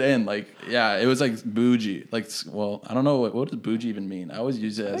pushed it in. Like yeah, it was like bougie. Like well, I don't know what does bougie even mean. I always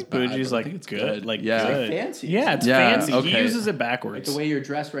use it as bad, Bougie's but I like think it's good. Like yeah. good. fancy. Yeah, it's Yeah, fancy. okay. He uses it Like backwards. the way you're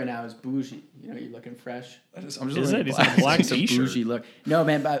dressed right now is bougie. You're looking fresh. I'm just Is wearing it? He's got a black It's a t-shirt. bougie look. No,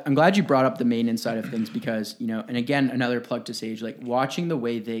 man, but I'm glad you brought up the maintenance side of things because, and again, another plug to Sage, like watching the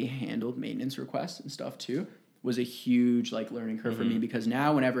way they handled maintenance requests and stuff too was a huge like learning curve for me because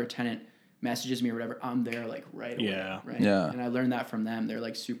now whenever a tenant messages me or whatever, I'm there like right away. Yeah. Right. Yeah. And I learned that from them. They're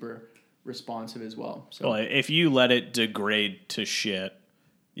like super responsive as well. So Well, if you let it degrade to shit,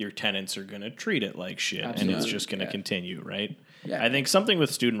 your tenants are going to treat it like shit and it's Absolutely. just going to Yeah. continue, right? Yeah. I think something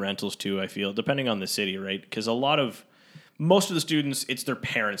with student rentals too, I feel, depending on the city, right? Because most of the students, it's their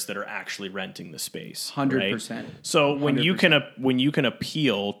parents that are actually renting the space. 100%. Right? So when you 100%. can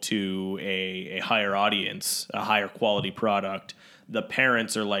appeal to a higher audience, a higher quality product, the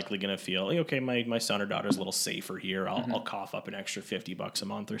parents are likely going to feel, okay, my son or daughter's a little safer here. I'll cough up an extra $50 a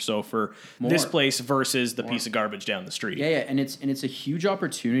month or so for this More. place versus the piece of garbage down the street. Yeah, and it's a huge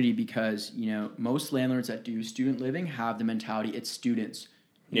opportunity because most landlords that do student living have the mentality it's students.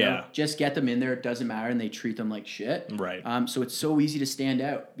 You know, Yeah. just get them in there. It doesn't matter, and they treat them like shit. Right. So it's so easy to stand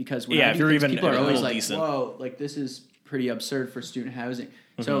out because when Yeah, I if do you're things, even people a are always little like, decent. "Whoa, like this is pretty absurd for student housing."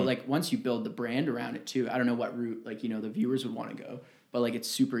 So like once you build the brand around it too, I don't know what route the viewers would want to go, but like it's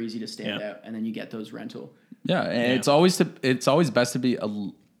super easy to stand Yeah. out, and then you get those rental. Yeah, and it's always best to be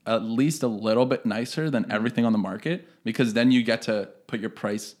at least a little bit nicer than everything on the market because then you get to put your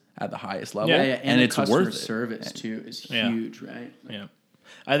price at the highest level Yeah, and the it's customer worth it. service too is Yeah. huge, right? Yeah.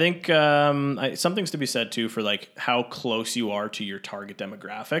 I think something's to be said too for like how close you are to your target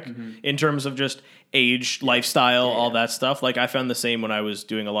demographic in terms of just age, lifestyle, all that stuff. Like I found the same when I was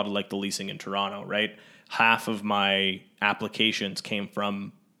doing a lot of like the leasing in Toronto, right? Half of my applications came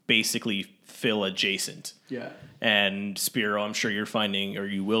from basically Phil adjacent. Yeah. And Spiro, I'm sure you're finding, or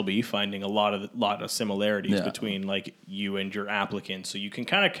you will be finding, a lot of similarities Yeah. between like you and your applicant. So you can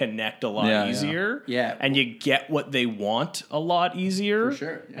kind of connect a lot Yeah, yeah. easier, Yeah. and you get what they want a lot easier, For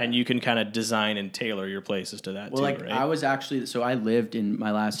sure, yeah. And you can kind of design and tailor your places to that Well, too, like right? I was actually, so I lived in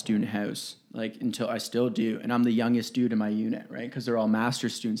my last student house, like until I still do, and I'm the youngest dude in my unit, right? Because they're all master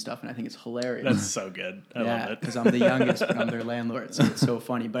student stuff, and I think it's hilarious. That's so good. I love it. because I'm the youngest, but I'm their landlord, so it's so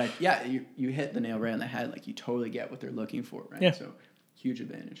funny. But you hit the nail right on the head. Like you totally get what they're looking for, right? Yeah. So huge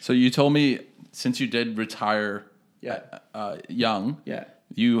advantage. So you told me since you did retire Yeah. young, Yeah.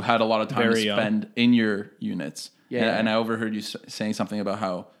 you had a lot of time Very to young. spend in your units. Yeah. And I overheard you saying something about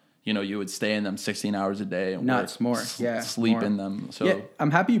how, you know, you would stay in them 16 hours a day and Nuts, work, more. Yeah, sleep more. in them. So Yeah, I'm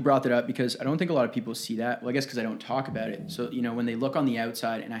happy you brought that up because I don't think a lot of people see that. Well, I guess because I don't talk about it. So, you know, when they look on the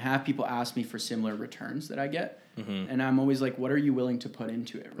outside, and I have people ask me for similar returns that I get, and I'm always like, what are you willing to put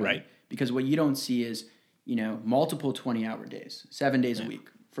into it? Right. Because what you don't see is, you know, multiple 20-hour days, 7 days a week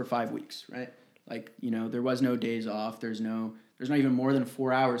for 5 weeks, right? Like, you know, there was no days off. There's not even more than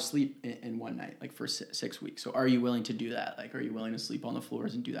 4 hours sleep in one night, like for 6 weeks. So are you willing to do that? Like, are you willing to sleep on the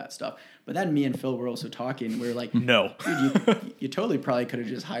floors and do that stuff? But then me and Phil were also talking. We were like, No. dude, you totally probably could have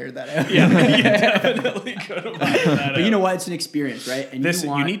just hired that out. Yeah, you definitely could have hired that But you out. know what? It's an experience, right? And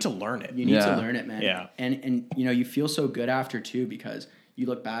You need to learn it. you need Yeah. to learn it, man. Yeah. And you know, you feel so good after too because you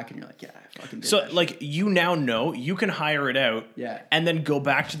look back and you're like, yeah, I fucking did So, that like, you now know you can hire it out, Yeah. and then go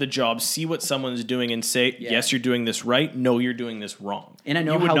back to the job, see what someone's doing, and say, Yeah. yes, you're doing this right. No, you're doing this wrong. And I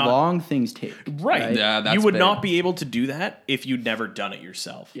know You would how not- long things take. Right. Yeah, that's you would big. not be able to do that if you'd never done it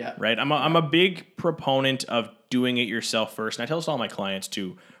yourself. Yeah. Right. I'm a big proponent of doing it yourself first. And I tell this to all my clients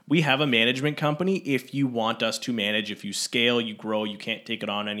too. We have a management company. If you want us to manage, if you scale, you grow, you can't take it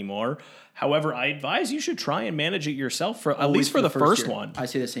on anymore. However, I advise you should try and manage it yourself for at Always least for the first year. one. I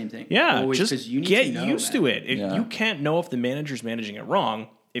say the same thing. Yeah, Always, just 'cause you need get to know, used man. to it. If Yeah. You can't know if the manager's managing it wrong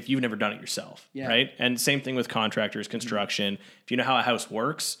if you've never done it yourself, Yeah. right? And same thing with contractors, construction. If you know how a house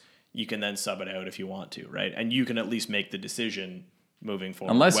works, you can then sub it out if you want to, right? And you can at least make the decision moving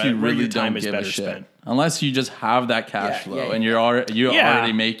forward. unless you where really your time don't is give a better shit, spent. unless you just have that cash Yeah, flow yeah, and yeah. you're Yeah.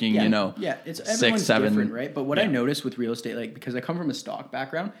 already making, Yeah, you know, yeah, it's 6, everyone's 7. different, right? But what I Yeah. noticed with real estate, like because I come from a stock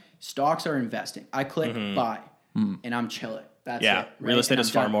background, stocks are investing. I click buy, and I'm chilling. That's Yeah, it. real right? estate And is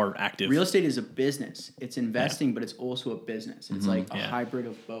I'm far done. more active. Real estate is a business. It's investing, but it's also a business. It's like a Yeah. hybrid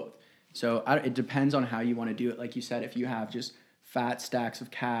of both. So it depends on how you want to do it. Like you said, if you have just fat stacks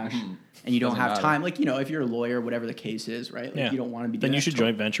of cash and you don't Doesn't have matter. time, like, you know, if you're a lawyer, whatever the case is, right? Like Yeah. you don't want to be Then doing you that. should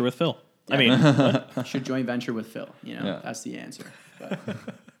joint venture with Phil. I mean, You should joint venture with Phil. You know, Yeah. that's the answer. But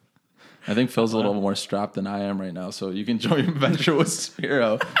I think Phil's a little more strapped than I am right now, so you can join venture with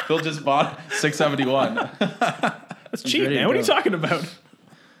Spiro. Phil just bought 671. that's cheap, ready to man. What are you go. talking about?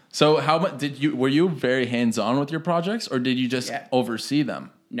 So how much were you very hands-on with your projects, or did you just Yeah. oversee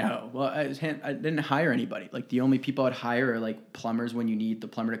them? no, well, I didn't hire anybody. Like the only people I'd hire are like plumbers when you need the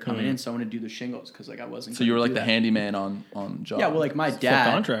plumber to come in and someone to do the shingles because like I wasn't. So you were gonna like do the that. handyman on job. Yeah, well, like my dad,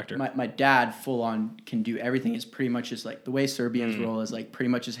 contractor. My dad, full on can do everything. It's pretty much just like the way Serbians roll is like pretty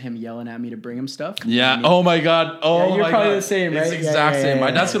much just him yelling at me to bring him stuff. Yeah. I mean, Oh my God. Oh Yeah, you're my probably God. the same, It's right? exact Yeah, same. My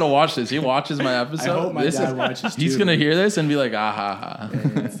yeah. dad's gonna watch this. He watches my episode. hope my dad watches He's too, gonna man. hear this and be like, ah ha ha.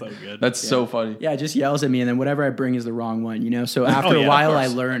 That's so good. That's so funny. Yeah, just yells at me, and then whatever I bring is the wrong one, you know. So after yeah, a of while, I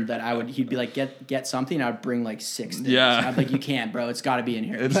course. learned that he'd be like, get something. I'd bring like 6 things. Yeah. I'd be like, you can't, bro. It's got to be in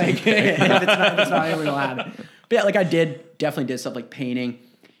here. It's Like, okay. if it's not here, we don't have it. But yeah, like I definitely did stuff like painting.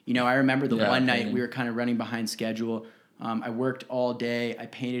 You know, I remember the Yeah, one night painting. we were kind of running behind schedule. I worked all day. I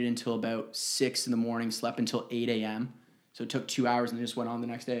painted until about 6 in the morning. Slept until 8 a.m. So it took 2 hours, and then just went on the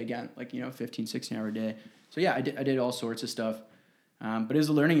next day again, like 15, 16-hour day. So yeah, I did all sorts of stuff. But it was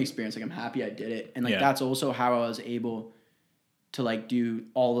a learning experience. Like I'm happy I did it, and like Yeah. that's also how I was able to like do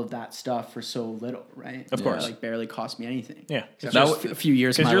all of that stuff for so little, right? Of course. It, like barely cost me anything. Yeah. It's That just w- a few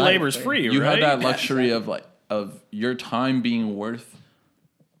years. of Because my your life, labor's right? free, You right? had that Yeah, luxury of your time being worth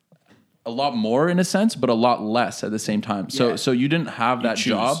a lot more in a sense, but a lot less at the same time. So Yeah. so you didn't have that choose.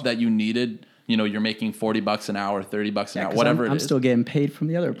 job that you needed. You know, you're making $40 an hour, $30 an Yeah, hour, 'cause whatever I'm it is. still getting paid from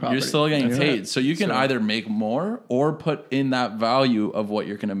the other property. You're still getting That's paid. right. So you can So- either make more or put in that value of what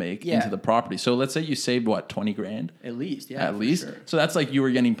you're going to make Yeah. into the property. So let's say you saved what, 20 grand At least, yeah. at for least. sure. So that's like you were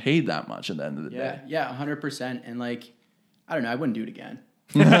getting paid that much at the end of the Yeah, yeah, 100%. And like, I don't know, I wouldn't do it again.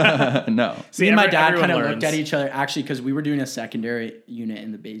 day. No. See, Me and my dad everyone kind of learns. looked at each other actually because we were doing a secondary unit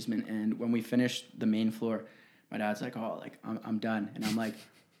in the basement, and when we finished the main floor, my dad's like, "Oh, like I'm done," and I'm like,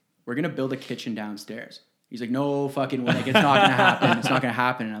 "We're gonna build a kitchen downstairs." He's like, "No fucking way! Like it's not gonna happen. It's not gonna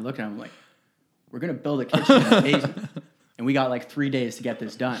happen." And I look at him like, "We're gonna build a kitchen in the basement." And we got like 3 days to get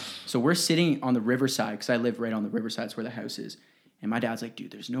this done. So we're sitting on the riverside because I live right on the riverside. It's where the house is. And my dad's like,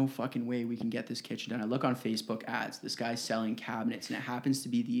 dude, there's no fucking way we can get this kitchen done. I look on Facebook ads. This guy's selling cabinets, and it happens to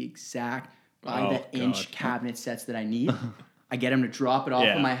be the exact by the inch God. cabinet sets that I need. I get him to drop it off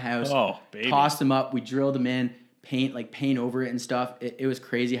Yeah. at my house. Oh, baby. Toss them up. We drilled them in, paint over it and stuff. It was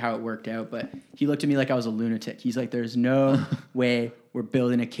crazy how it worked out. But he looked at me like I was a lunatic. He's like, there's no way we're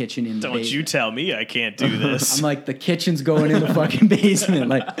building a kitchen in the Don't basement. you tell me I can't do this. I'm like, the kitchen's going in the fucking basement.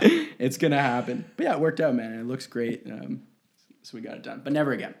 Like, it's gonna happen. But yeah, it worked out, man. It looks great. So we got it done, but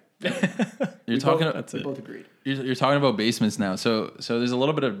never again. You're talking. We both agreed. You're talking about basements now. So there's a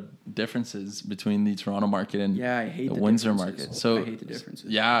little bit of differences between the Toronto market and I hate the Windsor differences. market. So I hate the differences.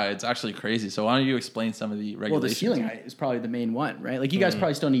 Yeah, it's actually crazy. So why don't you explain some of the regulations? Well, the ceiling height is probably the main one, right? Like you guys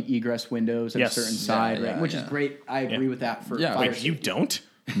probably still need egress windows at Yes. a certain side, Yeah, right? yeah, Which yeah. is great. I agree with that for Yeah. fire Wait, you safety. don't?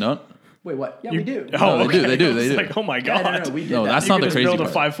 No. Wait, what? Yeah, we do. Oh, No, they do, okay. they do, I was they do. like, oh my Yeah, god. no, we did No, that. that's You not can the just crazy build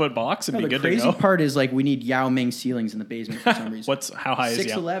a part. 5-foot box and No, be the good crazy to go. part is like we need Yao Ming ceilings in the basement for some reason. How high is it?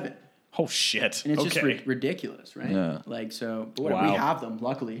 6'11", Oh shit. and it's just Okay. ridiculous, right? Yeah. Like so, but whatever, Wow. we have them.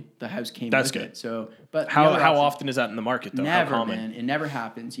 Luckily, the house came That's with good. it. So, but the How other option- often is that in the market though? Never, How common? man. It never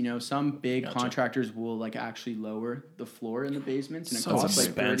happens. You know, some big contractors will like actually lower the floor in the basements, and it So costs like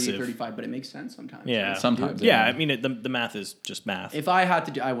expensive. 30, 35, but it makes sense sometimes. Yeah. right? Sometimes, Yeah, yeah. I mean the math is just math. If I had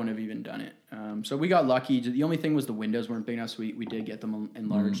to do, I wouldn't have even done it. So we got lucky. The only thing was the windows weren't big enough, so we did get them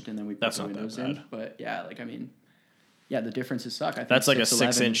enlarged, and then we put That's the not that windows bad. in. But yeah, like I mean, yeah, the differences suck. I think That's like a 6'11".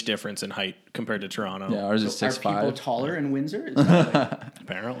 6-inch difference in height compared to Toronto. Yeah, ours is So are people 6'5". taller in Windsor? Is that like,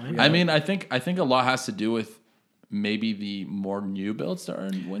 Apparently. I mean, I think a lot has to do with maybe the more new builds that are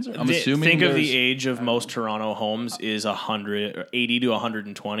in Windsor. I'm assuming. Think of there's- the age of most Toronto homes is 100 or 80 to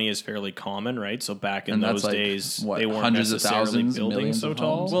 120 is fairly common, right? So back in And that's those like, days, what, they weren't hundreds of necessarily thousands, building millions so of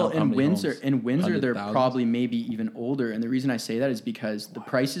tall. homes? well, How in many Windsor, homes? they're 100,000? probably maybe even older. And the reason I say that is because the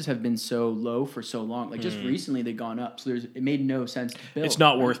prices have been so low for so long. Like just recently, they've gone up. So it made no sense to build. It's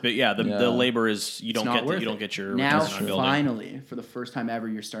not right? worth it. Yeah, the Yeah. labor is you don't It's not get worth you don't it. get your now return on building. finally for the first time ever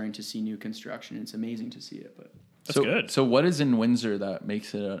you're starting to see new construction. It's amazing to see it, but That's so, good. So what is in Windsor that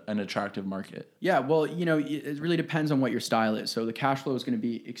makes it an attractive market? yeah, well, you know, it really depends on what your style is. So the cash flow is going to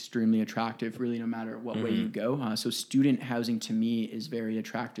be extremely attractive, really, no matter what way you go. So student housing to me is very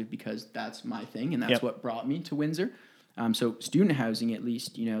attractive because that's my thing, and that's Yep. what brought me to Windsor. So student housing, at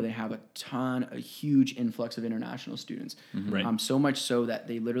least, you know, they have a huge influx of international students. Right. So much so that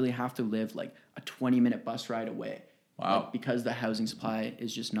they literally have to live like a 20-minute bus ride away. Wow. Like, because the housing supply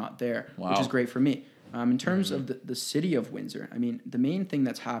is just not there, which Wow. is great for me. In terms of the city of Windsor, I mean, the main thing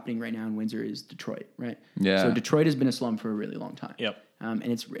that's happening right now in Windsor is Detroit, right? Yeah. So Detroit has been a slum for a really long time. Yep. And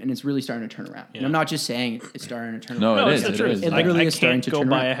it's really starting to turn around. And Yeah. I'm not just saying it's starting to turn No, around. it it's is, the it truth. is. It literally I is starting can't to go turn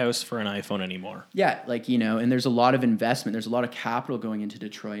buy around. a house for an iPhone anymore. Yeah, like, you know, and there's a lot of investment. There's a lot of capital going into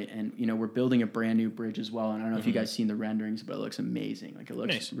Detroit. And, you know, we're building a brand new bridge as well. And I don't know if you guys seen the renderings, but it looks amazing. Like, it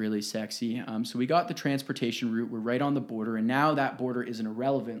looks Nice. really sexy. So we got the transportation route. We're right on the border. And now that border isn't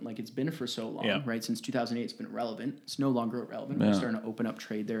irrelevant like it's been for so long, Yeah. right? Since 2008, it's been irrelevant. It's no longer irrelevant. Yeah. We're starting to open up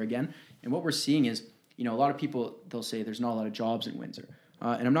trade there again. And what we're seeing is, you know, a lot of people, they'll say there's not a lot of jobs in Windsor.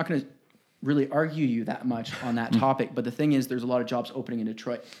 And I'm not going to really argue you that much on that topic. But the thing is, there's a lot of jobs opening in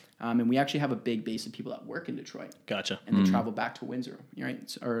Detroit. And we actually have a big base of people that work in Detroit Gotcha. and they travel back to Windsor, right?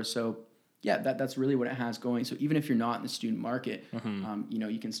 So yeah, that's really what it has going. So even if you're not in the student market, you know,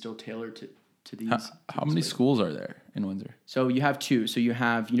 you can still tailor to these. How many schools are there in Windsor? So you have two. So you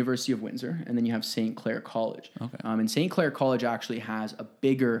have University of Windsor, and then you have St. Clair College. Okay. And St. Clair College actually has a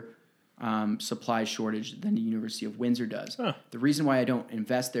bigger supply shortage than the University of Windsor does. Huh. The reason why I don't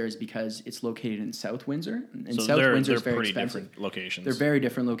invest there is because it's located in South Windsor, and So South Windsor they're is very pretty expensive. different locations. They're very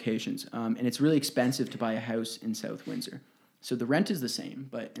different locations, and it's really expensive to buy a house in South Windsor. So the rent is the same,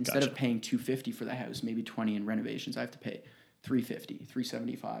 but instead Gotcha. of paying $250 for the house, maybe $20 in renovations, I have to pay $350,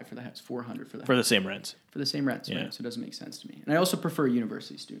 $375 for the house, $400 for the for house, the same rents. for the same rents. Yeah. Right? So it doesn't make sense to me. And I also prefer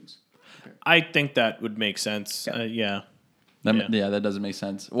university students. I think that would make sense. Yeah. Yeah. Yeah, that doesn't make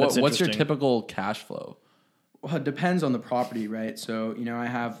sense. That's What's your interesting. typical cash flow? Well, it depends on the property, right? So, you know, I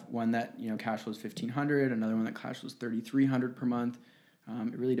have one that, you know, cash flows $1,500, another one that cash flows $3,300 per month.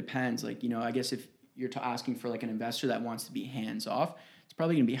 It really depends. Like, you know, I guess if you're asking for like an investor that wants to be hands off, it's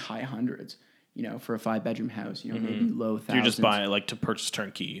probably going to be high hundreds, you know, for a 5-bedroom house, you know, maybe low thousands. You're just buying like to purchase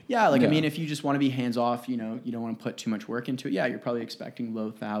turnkey. Yeah, like, Yeah. I mean, if you just want to be hands off, you know, you don't want to put too much work into it. Yeah, you're probably expecting low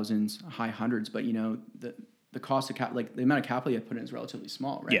thousands, high hundreds, but, you know, the cost of like the amount of capital you have to put in is relatively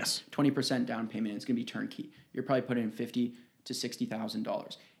small, right? Yes. 20% down payment, it's going to be turnkey. You're probably putting in $50,000 to $60,000,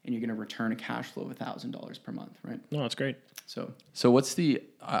 and you're going to return a cash flow of $1,000 per month, right? No, that's great. So what's the?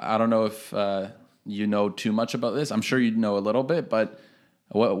 I don't know if you know too much about this. I'm sure you know a little bit, but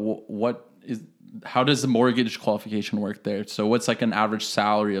what is? How does the mortgage qualification work there? So what's like an average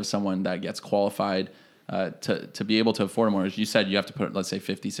salary of someone that gets qualified to be able to afford a mortgage? You said you have to put, let's say,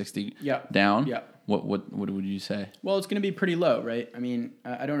 50, 60 Yeah. down. Yeah. What would you say? Well, it's going to be pretty low, right? I mean,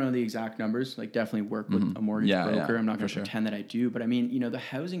 I don't know the exact numbers. Like, definitely work with a mortgage Yeah, broker. yeah, I'm not for going to sure. pretend that I do, but I mean, you know, the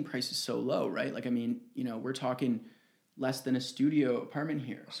housing price is so low, right? Like, I mean, you know, we're talking less than a studio apartment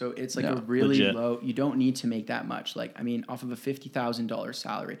here, so it's like Yeah, a really legit. low. You don't need to make that much. Like, I mean, off of a $50,000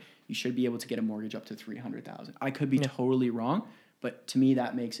 salary, you should be able to get a mortgage up to $300,000. I could be totally wrong, But to me,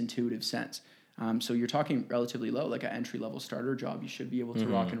 that makes intuitive sense. So you're talking relatively low, like an entry-level starter job. You should be able to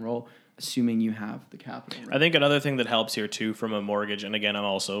rock and roll, assuming you have the capital. Right? I think another thing that helps here too from a mortgage, and again,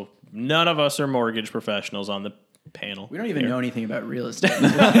 none of us are mortgage professionals on the panel. We don't even know anything about real estate.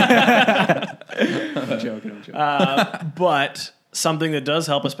 I'm joking. But something that does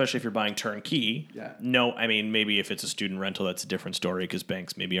help, especially if you're buying turnkey. Yeah. No, I mean, maybe if it's a student rental, that's a different story because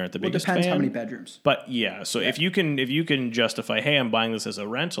banks maybe aren't the Well, it biggest depends fan. how many bedrooms. But yeah, so if you can justify, hey, I'm buying this as a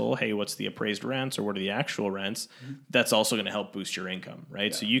rental. Hey, what's the appraised rents or what are the actual rents? That's also going to help boost your income,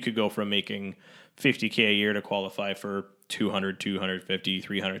 right? Yeah. So you could go from making $50K a year to qualify for 200, 250,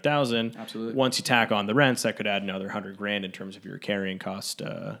 300,000. Absolutely. Once you tack on the rents, that could add another $100,000 in terms of your carrying cost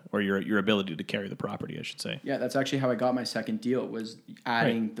or your ability to carry the property, I should say. Yeah, that's actually how I got my second deal, was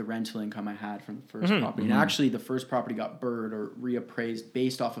adding the rental income I had from the first property. And actually, the first property got BRRR'd or reappraised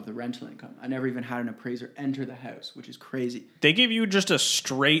based off of the rental income. I never even had an appraiser enter the house, which is crazy. They give you just a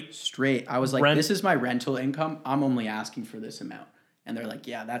straight. I was like, Rent- this is my rental income. I'm only asking for this amount. And they're like,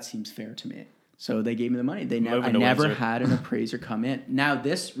 yeah, that seems fair to me. So they gave me the money. I to never Windsor. had an appraiser come in. Now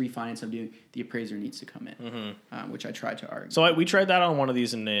this refinance I'm doing, the appraiser needs to come in, which I tried to argue. So we tried that on one of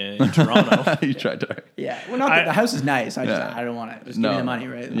these in Toronto. You tried to. Yeah, well, not that the house is nice. I don't want it. Just give me the money,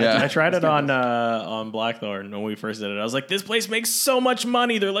 right? Yeah. I tried it on Blackthorn when we first did it. I was like, this place makes so much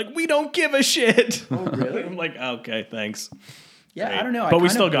money. They're like, we don't give a shit. Oh, really? I'm like, okay, thanks. Yeah, Great. I don't know. But we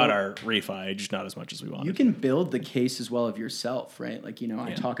still got our refi, just not as much as we wanted. You can build the case as well of yourself, right? Like,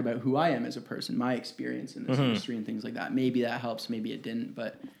 I talk about who I am as a person, my experience in this industry and things like that. Maybe that helps, maybe it didn't,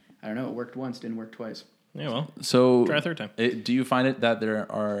 but I don't know. It worked once, didn't work twice. Yeah, well, So try a third time. Do you find it that there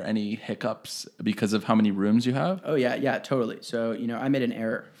are any hiccups because of how many rooms you have? Oh, yeah, totally. So, I made an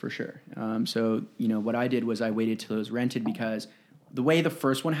error for sure. What I did was I waited till it was rented because the way the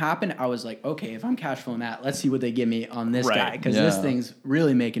first one happened, I was like, okay, if I'm cash flowing that, let's see what they give me on this guy because this thing's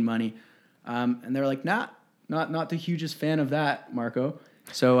really making money. And they're like, not the hugest fan of that, Marco.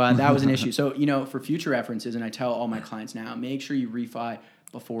 So that was an issue. So, for future references, and I tell all my clients now, make sure you refi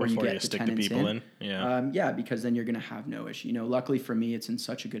before you get the stick the tenants people in. Yeah. Because then you're going to have no issue. Luckily for me, it's in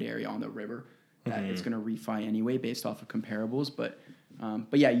such a good area on the river that it's going to refi anyway based off of comparables. But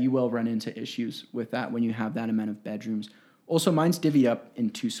yeah, you will run into issues with that when you have that amount of bedrooms. Also, mine's divvied up in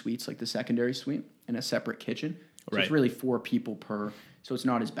 2 suites, like the secondary suite and a separate kitchen. So it's really 4 people per, so it's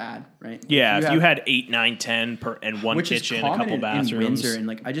not as bad, right? Yeah, if you had 8, 9, 10 per and one kitchen, a couple bathrooms. In Windsor,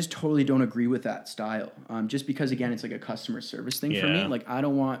 and I just totally don't agree with that style. Just because again, it's like a customer service thing for me. Like I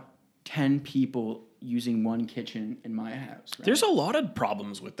don't want 10 people using one kitchen in my house. Right? There's a lot of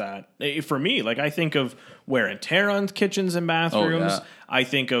problems with that. For me, I think of wear and tear on kitchens and bathrooms. I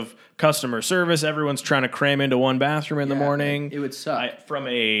think of customer service. Everyone's trying to cram into one bathroom in the morning. It would suck. From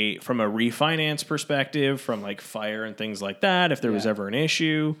a refinance perspective, from fire and things like that, if there was ever an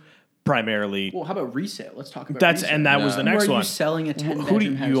issue. Primarily, well, how about resale? Let's talk about resale. And that was the next one. Who are one. you selling a 10 Who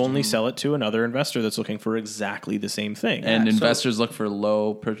do bedroom house you only to? sell it to another investor that's looking for exactly the same thing? And investors look for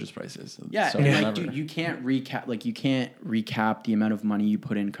low purchase prices. Yeah, So and dude, you can't recap the amount of money you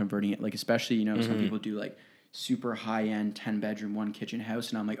put in converting it. Especially some people do super high end 10 bedroom 1 kitchen house,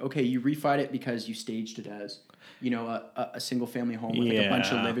 and I'm like, okay, you refied it because you staged it as a single family home with a bunch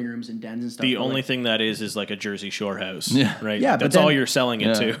of living rooms and dens and stuff. The only thing that is like a Jersey Shore house, right? Yeah, that's all you're selling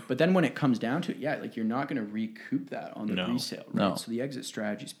it to. But then when it comes down to it, you're not going to recoup that on the resale, right? No. So the exit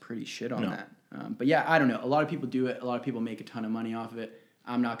strategy is pretty shit on that. But yeah, I don't know. A lot of people do it. A lot of people make a ton of money off of it.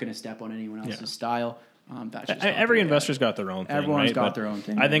 I'm not going to step on anyone else's style. That's just every investor's got their own thing. Everyone's right? got their own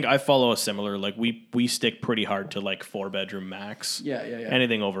thing. I think I follow a similar. We stick pretty hard to 4-bedroom max. Yeah.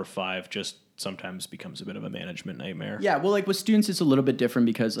 Anything over 5 just sometimes becomes a bit of a management nightmare. Yeah, well, with students, it's a little bit different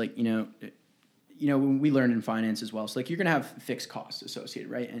because when we learn in finance as well, so you're going to have fixed costs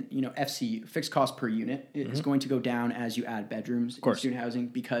associated, right? And FC, fixed cost per unit, is going to go down as you add bedrooms in student housing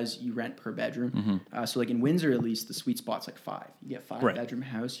because you rent per bedroom. So in Windsor, at least the sweet spot's 5. You get 5-bedroom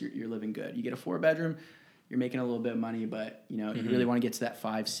house, you're living good. You get a 4-bedroom, you're making a little bit of money, but you really want to get to that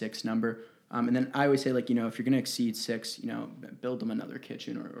 5, 6 number. And then I always say, if you're going to exceed 6, build them another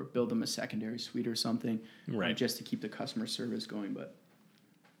kitchen or build them a secondary suite or something, right? Just to keep the customer service going. But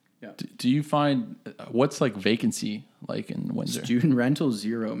yeah. Do you find what's vacancy in Windsor? Student rental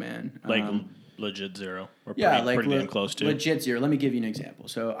 0, man. Legit 0. We're pretty damn close to legit 0. Let me give you an example.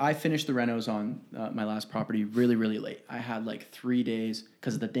 So I finished the renos on my last property really, really late. I had 3 days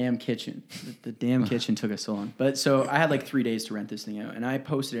because of the damn kitchen. The damn kitchen took us so long. But so I had 3 days to rent this thing out, and I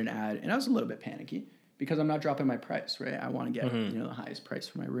posted an ad, and I was a little bit panicky because I'm not dropping my price, right? I want to get the highest price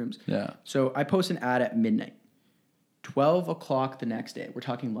for my rooms. Yeah. So I posted an ad at midnight. 12 o'clock the next day, we're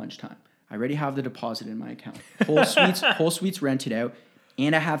talking lunchtime, I already have the deposit in my account. Whole suite's rented out,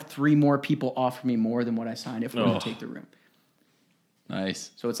 and I have 3 more people offer me more than what I signed if we're going to take the room.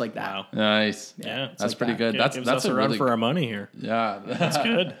 Nice. So it's like that. Wow. Nice. Yeah, That's like pretty that. good. Gives That's us a run really for our money here. Yeah. That's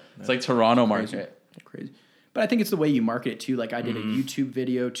good. It's like Toronto market. Crazy. But I think it's the way you market it too. Like I did Mm-hmm. a YouTube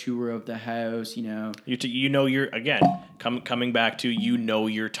video tour of the house, you know. You know you're again coming back to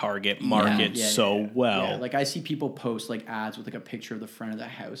your target market well. Yeah, like I see people post like ads with like a picture of the front of the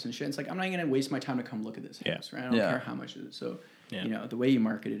house and shit. It's like I'm not gonna waste my time to come look at this house, right? I don't care how much it is. So you know, the way you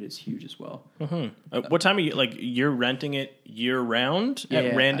market it is huge as well. What time are you like? You're renting it year round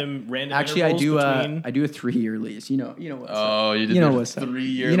at random. Actually, I do. Between... I do a 3-year lease. You know what's Oh, you did what's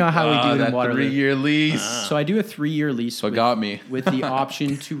 3-year. You know how we do it in Waterloo. 3-year lease. So I do a 3-year lease. What got me? with the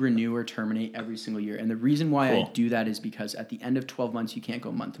option to renew or terminate every single year. And the reason why Cool. I do that is because at the end of 12 months, you can't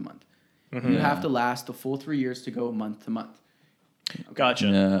go month to month. You have to last the full 3 years to go month to month. Okay. Gotcha.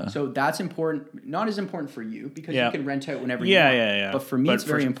 Yeah. So that's important. Not as important for you because you can rent out whenever you Yeah, want. yeah. But for me, it's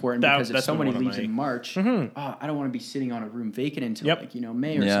very important because if that's been somebody one of leaves my- in March, I don't want to be sitting on a room vacant until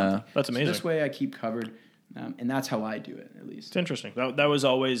May or something. That's amazing. So this way I keep covered. And that's how I do it, at least. It's interesting. That was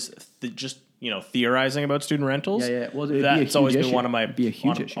always just theorizing about student rentals. Yeah. Well, it'd be a that's huge always issue. been one of my It'd be a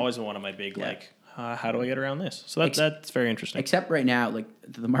huge issue. always been one of my big how do I get around this? So that's very interesting. Except right now, like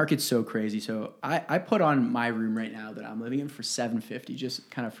the market's so crazy. So I put on my room right now that I'm living in for $750,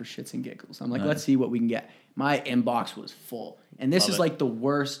 just kind of for shits and giggles. I'm like, let's see what we can get. My inbox was full, and this is like the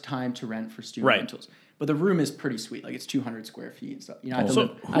worst time to rent for student rentals. But the room is pretty sweet. Like it's 200 square feet and stuff. You know, I have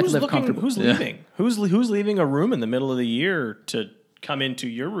to live comfortable. Who's leaving? Who's leaving a room in the middle of the year to come into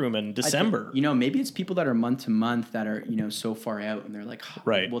your room in December? Maybe it's people that are month to month that are, so far out and they're like,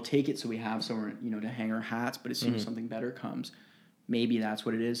 right. We'll take it so we have somewhere, to hang our hats. But as soon as something better comes, maybe that's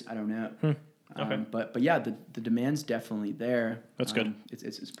what it is. I don't know. Okay. But yeah, the demand's definitely there. That's good.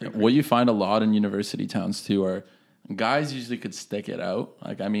 It's pretty. What you find a lot in university towns too are guys usually could stick it out.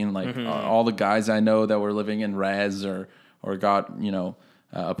 Like I mean, like all the guys I know that were living in res or got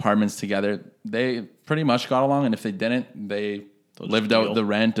apartments together, they pretty much got along. And if they didn't, they lived out the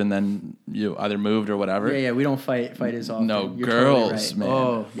rent and then you either moved or whatever. Yeah, we don't fight as often. No, You're girls, totally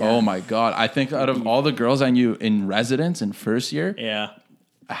right. man. Oh my God. I think out of all the girls I knew in residence in first year, Yeah.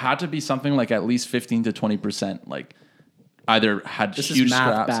 it had to be something like at least 15 to 20%. Like either had This huge is math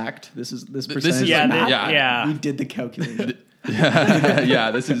scraps. backed. This percentage. is Yeah, yeah. We did the calculation.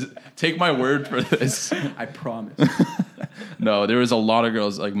 Yeah, this is take my word for this. I promise. No, there was a lot of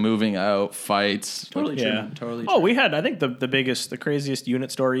girls like moving out, fights. Totally true. Yeah. Man. Totally Oh, true. we had, I think the craziest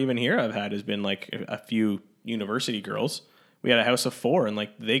unit story even here I've had has been like a few university girls. We had a house of 4 and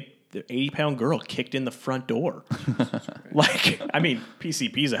like the 80-pound girl kicked in the front door. Like, I mean,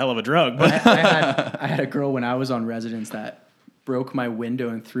 PCP is a hell of a drug, but I had a girl when I was on residence that broke my window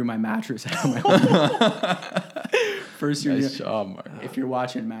and threw my mattress out of my home. First year, Nice job, Mark. if you're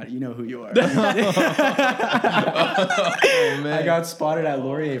watching, Matt, you know who you are. Oh, I got spotted at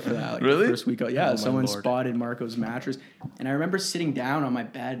Laurier for that. Like, Really? The first week, yeah. Oh, my Someone Lord. spotted Marco's mattress, and I remember sitting down on my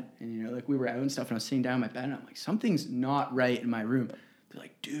bed, and like we were out and stuff, and I was sitting down on my bed, and I'm like, something's not right in my room. They're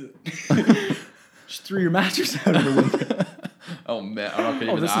like, dude, just threw your mattress out of the window. Oh man, I'm not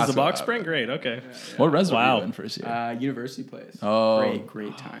gonna oh, even this ask is the box about spring? that. Great, okay. What res were Wow. you in first year? University place. Oh.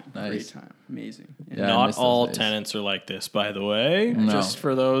 great time. Nice. Great time. Amazing. Yeah, I Not miss those all days. tenants are like this, by the way. No. Just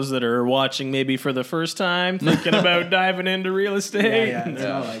for those that are watching maybe for the first time, thinking about diving into real estate. Yeah, it's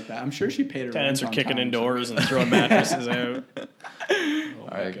not like that. I'm sure she paid her Tenants are rent on kicking time, indoors and throwing mattresses out.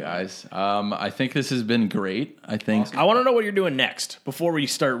 All right, guys. I think this has been great. I think I want to know what you're doing next before we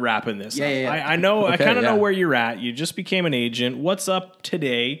start wrapping this up. Yeah. I know. I Okay, kind of know yeah. where you're at. You just became an agent. What's up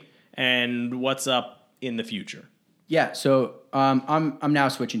today and what's up in the future? Yeah, so I'm now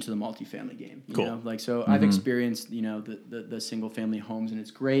switching to the multifamily game. You Cool. know? Like so, I've experienced the single family homes and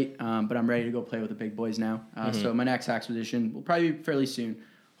it's great. But I'm ready to go play with the big boys now. So my next acquisition will probably be fairly soon.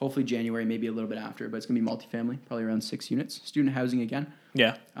 Hopefully January, maybe a little bit after. But it's gonna be multifamily, probably around 6 units, student housing again.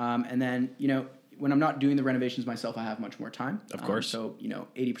 Yeah. And then when I'm not doing the renovations myself, I have much more time. Of course. So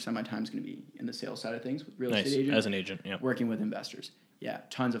 80% of my time is gonna be in the sales side of things with real Nice. estate agents. As an agent. Yeah. Working with investors. Yeah,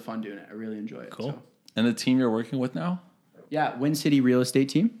 tons of fun doing it. I really enjoy it. Cool. So. and the team you're working with now. Yeah, Wind City Real Estate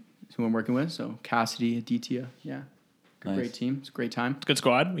Team is who I'm working with. So Cassidy, Aditya, yeah, Nice. great team. It's a great time. Good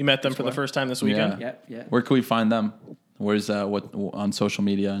squad. We met them for the squad. first time this weekend. Yeah. Where can we find them? Where's what on social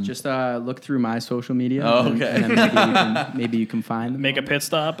media? And Just look through my social media. Oh, and- okay. And then maybe you can find them. Make a pit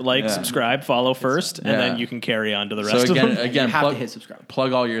stop, like, subscribe, follow first, and Yeah. then you can carry on to the so rest of them. again, You have plug, to hit subscribe.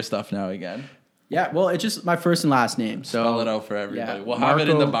 plug all your stuff now again. Yeah, well, it's just my first and last name. So Spell it out for everybody. yeah, We'll have it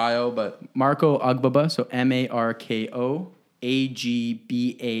in the Marco- bio, but Marco Agbaba. So Marko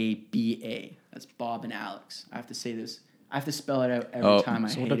Agbaba. That's Bob and Alex. I have to say this. I have to spell it out every time I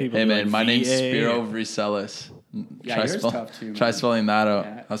so hate what do it. people Hey do, man, like my name's VA? Spiro Vriselis. Yeah, yours tough too, Try man. spelling that out.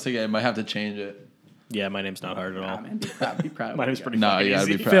 Yeah. I was thinking I might have to change it. Yeah, my name's not hard at all. Nah, man, be proud. My name's of pretty No, fucking you gotta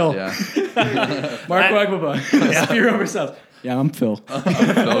easy. be proud. Phil. Yeah. Mark Wagbaba. Spiro Versailles. Yeah, I'm Phil.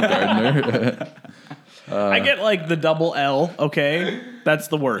 Phil Gardner. I get like the double L. Okay, that's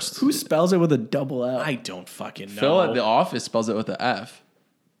the worst. Who spells it with a double L? I don't fucking know. Phil at the office spells it with the F.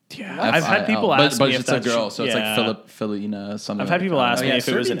 Yeah, I've had people F-I-L. ask but me if it's a that's girl, so it's like yeah. Philina something. I've had like people that. ask me if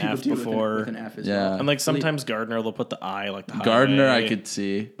it was an Serbian F people do before. with an F as Yeah. well. And like sometimes Gardner, they'll put the I like the Gardner, highway, I could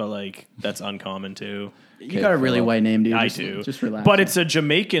see. but like that's uncommon too. You got a really Phil. white name, dude. I Just- do, Just relax. But it's a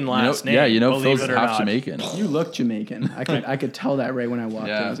Jamaican last name. Yeah, believe Phil's it or half not. Jamaican. You look Jamaican. I could tell that right when I walked in.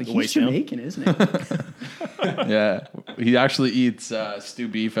 Yeah. I was like, The he's waist down. Jamaican, isn't he? Yeah, he actually eats stew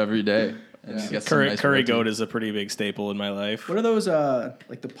beef every day. And he gets some Curry, nice curry protein. goat is a pretty big staple in my life. What are those,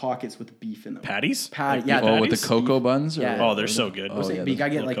 like the pockets with beef in them? Patties? Patty, yeah. Oh, with the patties? coca buns? Or Yeah. Oh, they're so good. Oh, yeah, But you gotta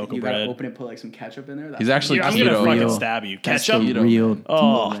get little like, cocoa you gotta bread. open it, put like some ketchup in there. That's He's actually Dude, I'm gonna keto. fucking Real. stab you. That's Ketchup? the real deal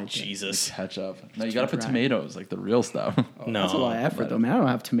Oh, right there. Jesus. Ketchup. No, you gotta put right. tomatoes, like the real stuff. No. That's a lot of effort, though, man. I don't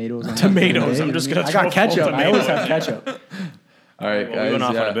have tomatoes. On Tomatoes. that. I'm just gonna I throw got full ketchup. I always tomato have in there. ketchup. All right, Well, guys. we went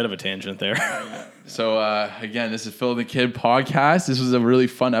off yeah. on a bit of a tangent there. So again, this is Phil the Kid podcast. This was a really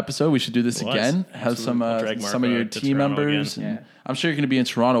fun episode. We should do this It was. again. Have some We'll drag some of Marco your to team Toronto members. again. And Yeah. I'm sure you're going to be in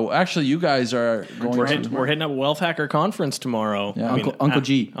Toronto. Actually, you guys are going. We're, to we're hitting up Wealth Hacker Conference tomorrow. Yeah. Uncle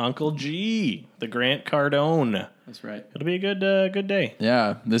G. Uncle G. The Grant Cardone. That's right. It'll be a good day.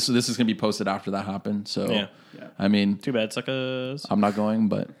 Yeah, this is going to be posted after that happened. So, Yeah. I mean, Too bad, suckers. I'm not going,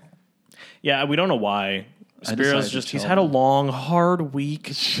 but Yeah, we don't know why. decided Spiro's to just, he's tell had a them. long, hard week.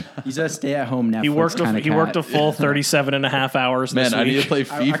 He's a stay-at-home Netflix He worked kind of he worked a full 37 and a half hours man, this I week. need to play I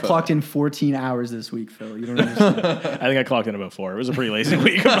FIFA. clocked in 14 hours this week, Phil. You don't understand. I think I clocked in about 4. It was a pretty lazy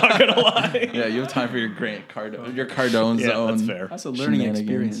week, I'm not going to lie. Yeah, you have time for your Grant Cardone, your Cardone's Yeah, own. that's fair. That's a learning Shenanigans.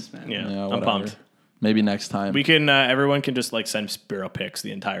 experience, man. Yeah, Yeah, I'm whatever. pumped. Maybe next time. We can, everyone can just like send Spiro pics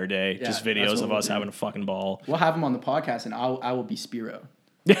the entire day. Yeah, just that's videos what of we'll us do. having a fucking ball. We'll have him on the podcast, and I will be Spiro.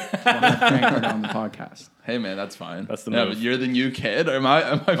 We'll have Frank Cardone on the podcast. Hey man, that's fine. That's the yeah, move. but you're the new kid. Am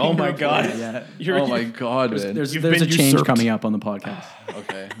I? Oh my God. Yeah. You're, Oh my god, man. There's You've a been change usurped. coming up on the podcast.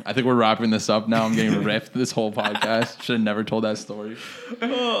 Okay, I think we're wrapping this up now. I'm getting ripped this whole podcast. Should have never told that story.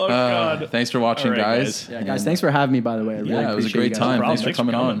 Oh, God. Thanks for watching, All right, guys. Yeah, guys, thanks for having me, by the way. I really Yeah, it was a appreciate great you guys. time. problem. Thanks for Thanks for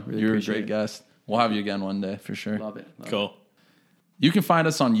coming on. coming. Really You're a appreciate great it. guest. We'll have you again one day for sure. Love it. Cool. You can find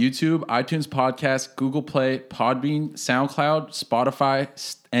us on YouTube, iTunes Podcast, Google Play, Podbean, SoundCloud, Spotify,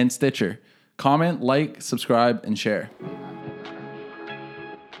 and Stitcher. Comment, like, subscribe, and share.